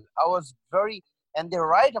level, I was very, and they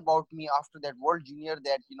write about me after that World Junior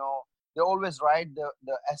that they always write, the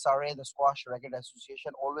SRA, the Squash Racket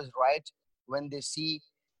Association, always write when they see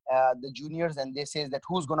the juniors, and they say that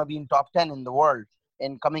who's going to be in top 10 in the world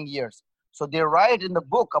in coming years. So they write in the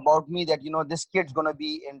book about me that this kid's going to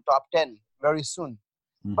be in top 10 very soon.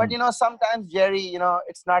 Mm-hmm. But sometimes, Jerry,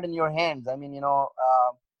 it's not in your hands. I mean,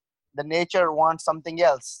 the nature wants something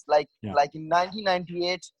else. Like in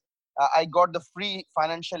 1998, I got the free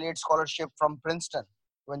financial aid scholarship from Princeton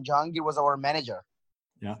when Jahangir was our manager.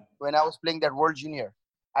 Yeah. When I was playing that World Junior,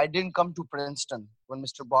 I didn't come to Princeton when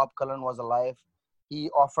Mr. Bob Cullen was alive. He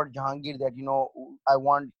offered Jahangir that, I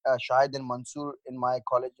want Shahid and Mansoor in my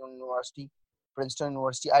college or university, Princeton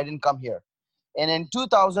University. I didn't come here. And in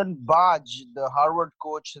 2000, Baj, the Harvard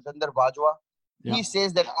coach, Satinder Bajwa, he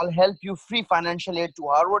says that I'll help you free financial aid to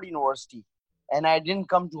Harvard University. And I didn't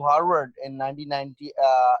come to Harvard in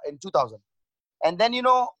 2000. And then,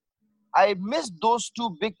 I missed those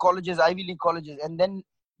two big colleges, Ivy League colleges. And then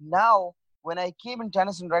now, when I came in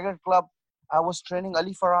Tennis and Racket Club, I was training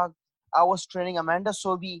Ali Farag. I was training Amanda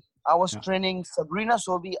Sobi. I was training Sabrina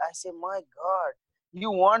Sobi. I say, my God,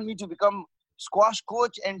 you want me to become squash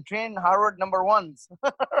coach and train Harvard number ones?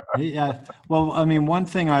 Yeah. Well, I mean, one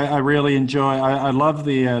thing I really enjoy, I love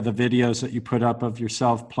the videos that you put up of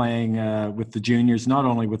yourself playing with the juniors, not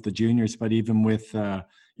only with the juniors, but even with,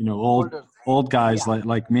 old guys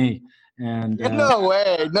like me. And no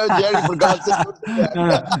way, no, Jerry, for God's sake.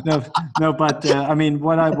 no. But I mean,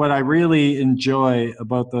 what I really enjoy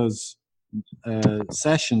about those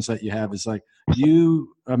sessions that you have is like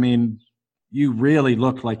you really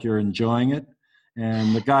look like you're enjoying it,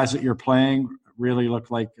 and the guys that you're playing really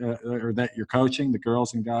look like, or that you're coaching, the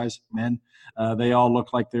girls and guys, men, they all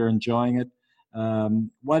look like they're enjoying it.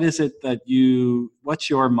 What is it that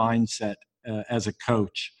what's your mindset as a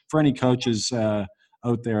coach? For any coaches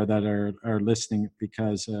out there that are listening,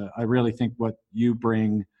 because I really think what you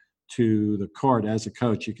bring to the court as a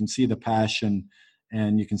coach, you can see the passion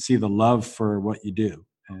and you can see the love for what you do.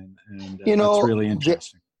 And that's really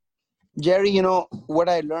interesting. Jerry, what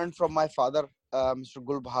I learned from my father, Mr.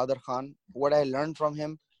 Gul Bahadur Khan, what I learned from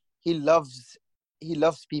him, he loves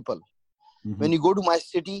people. Mm-hmm. When you go to my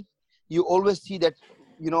city, you always see that,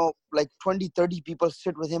 like 20, 30 people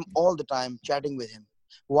sit with him all the time, chatting with him.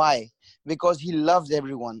 Why? Because he loves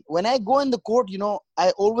everyone. When I go in the court,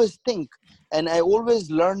 I always think, and I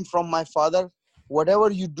always learn from my father, whatever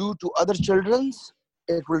you do to other children's,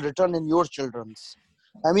 it will return in your children's.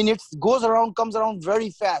 I mean, it comes around very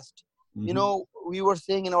fast. Mm-hmm. We were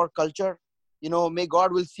saying in our culture, may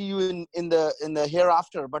God will see you in the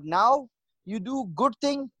hereafter. But now you do good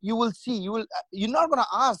thing, you will see. You're not going to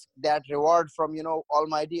ask that reward from,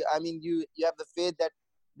 Almighty. I mean, you have the faith that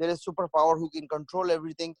there is superpower who can control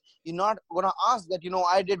everything. You're not going to ask that,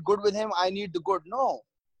 I did good with him, I need the good. No.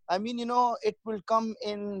 I mean, it will come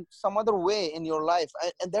in some other way in your life.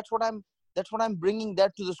 And that's what I'm bringing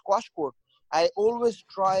that to the squash court. I always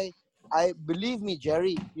try. Believe me,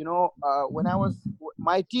 Jerry, when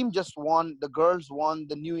my team just won, the girls won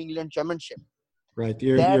the New England Championship. Right.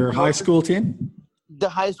 Your high school team? The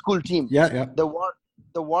high school team. Yeah.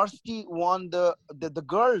 The varsity won. The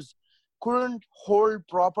girls couldn't hold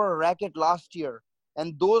proper racket last year.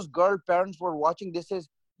 And those girl parents were watching. This is,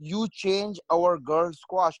 you change our girls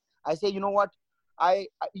squash. I say, you know what?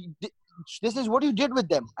 This is what you did with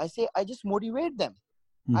them. I say, I just motivate them.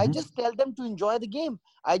 Mm-hmm. I just tell them to enjoy the game.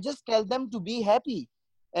 I just tell them to be happy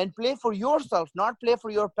and play for yourself, not play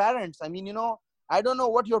for your parents. I mean, I don't know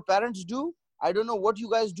what your parents do. I don't know what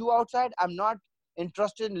you guys do outside. I'm not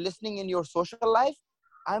interested in listening in your social life.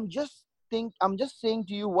 I'm just saying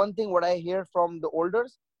to you one thing, what I hear from the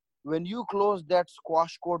elders. When you close that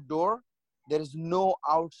squash court door, there is no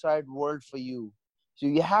outside world for you. So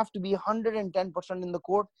you have to be 110% in the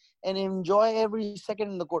court and enjoy every second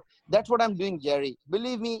in the court. That's what I'm doing, Jerry.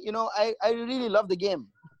 Believe me, I really love the game.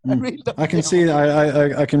 I can see.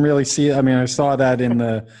 I can really see. I mean, I saw that in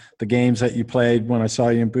the games that you played when I saw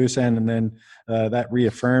you in Busan, and then that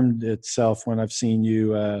reaffirmed itself when I've seen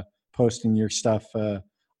you posting your stuff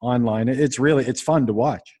online. It's fun to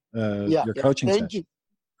watch. Your coaching session.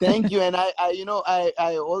 Thank you. And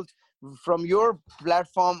I also, from your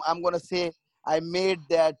platform, I'm gonna say I made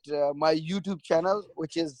that my YouTube channel,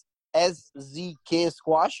 which is SZK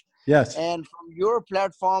Squash. Yes. And from your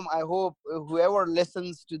platform, I hope whoever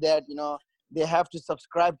listens to that, they have to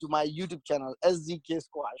subscribe to my YouTube channel, SZK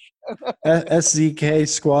Squash. SZK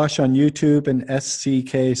Squash on YouTube and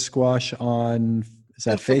SZK Squash on, is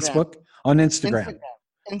that Instagram. Facebook? On Instagram.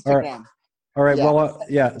 Instagram. All right.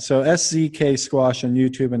 Yeah. So SZK Squash on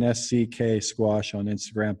YouTube and SZK Squash on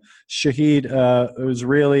Instagram. Shahid, it was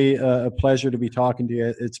really a pleasure to be talking to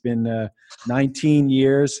you. It's been 19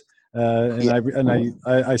 years.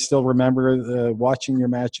 I still remember watching your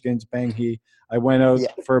match against Beng Hee. I went out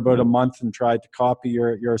for about a month and tried to copy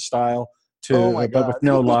your style but with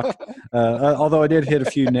no luck. Although I did hit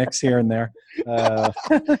a few nicks here and there.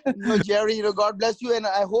 No, Jerry, God bless you, and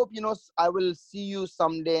I hope I will see you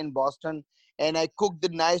someday in Boston. and I cooked the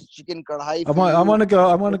nice chicken kadhai I for you. want to go.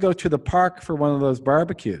 I want to go to the park for one of those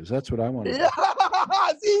barbecues. That's what I want to do. Yeah.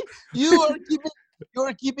 See, you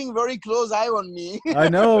are keeping very close eye on me. I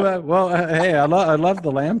know that. Well, hey, I love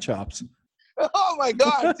the lamb chops. Oh my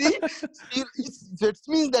God! See, it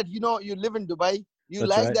means that you live in Dubai. You That's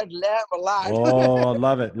like right. that lamb a lot. Oh, I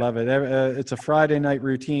love it, love it. It's a Friday night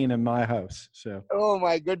routine in my house. So. Oh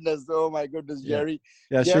my goodness! Oh my goodness, Yeah. Jerry.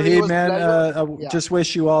 Yeah, Jerry, it Shahid, was man, pleasure. I Yeah, just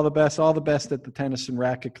wish you all the best at the Tennis and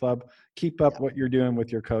Racket Club. Keep up yeah, what you're doing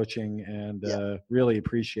with your coaching, and yeah. really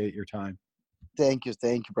appreciate your time. Thank you,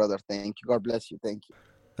 brother. Thank you. God bless you. Thank you.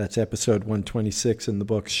 That's episode 126 in the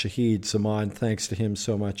books. Shahid Zaman, thanks to him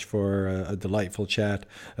so much for a delightful chat.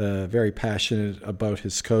 Very passionate about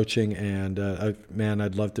his coaching, and man,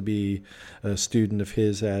 I'd love to be a student of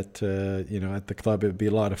his at the club. It would be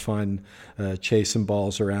a lot of fun chasing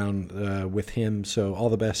balls around with him. So all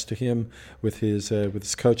the best to him with his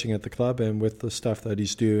coaching at the club and with the stuff that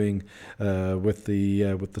he's doing with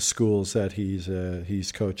the schools that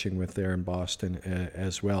he's coaching with there in Boston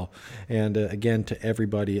as well. And again, to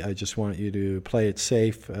everybody, I just want you to play it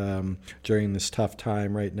safe during this tough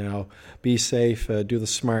time right now. Be safe. Do the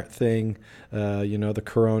smart thing. The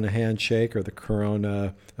Corona handshake or the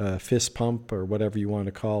Corona fist pump or whatever you want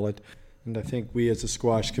to call it. And I think we as a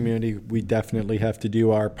squash community, we definitely have to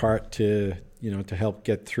do our part to help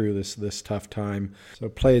get through this tough time. So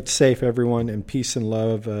play it safe, everyone, and peace and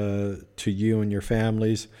love to you and your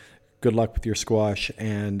families. Good luck with your squash,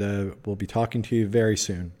 and we'll be talking to you very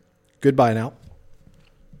soon. Goodbye now.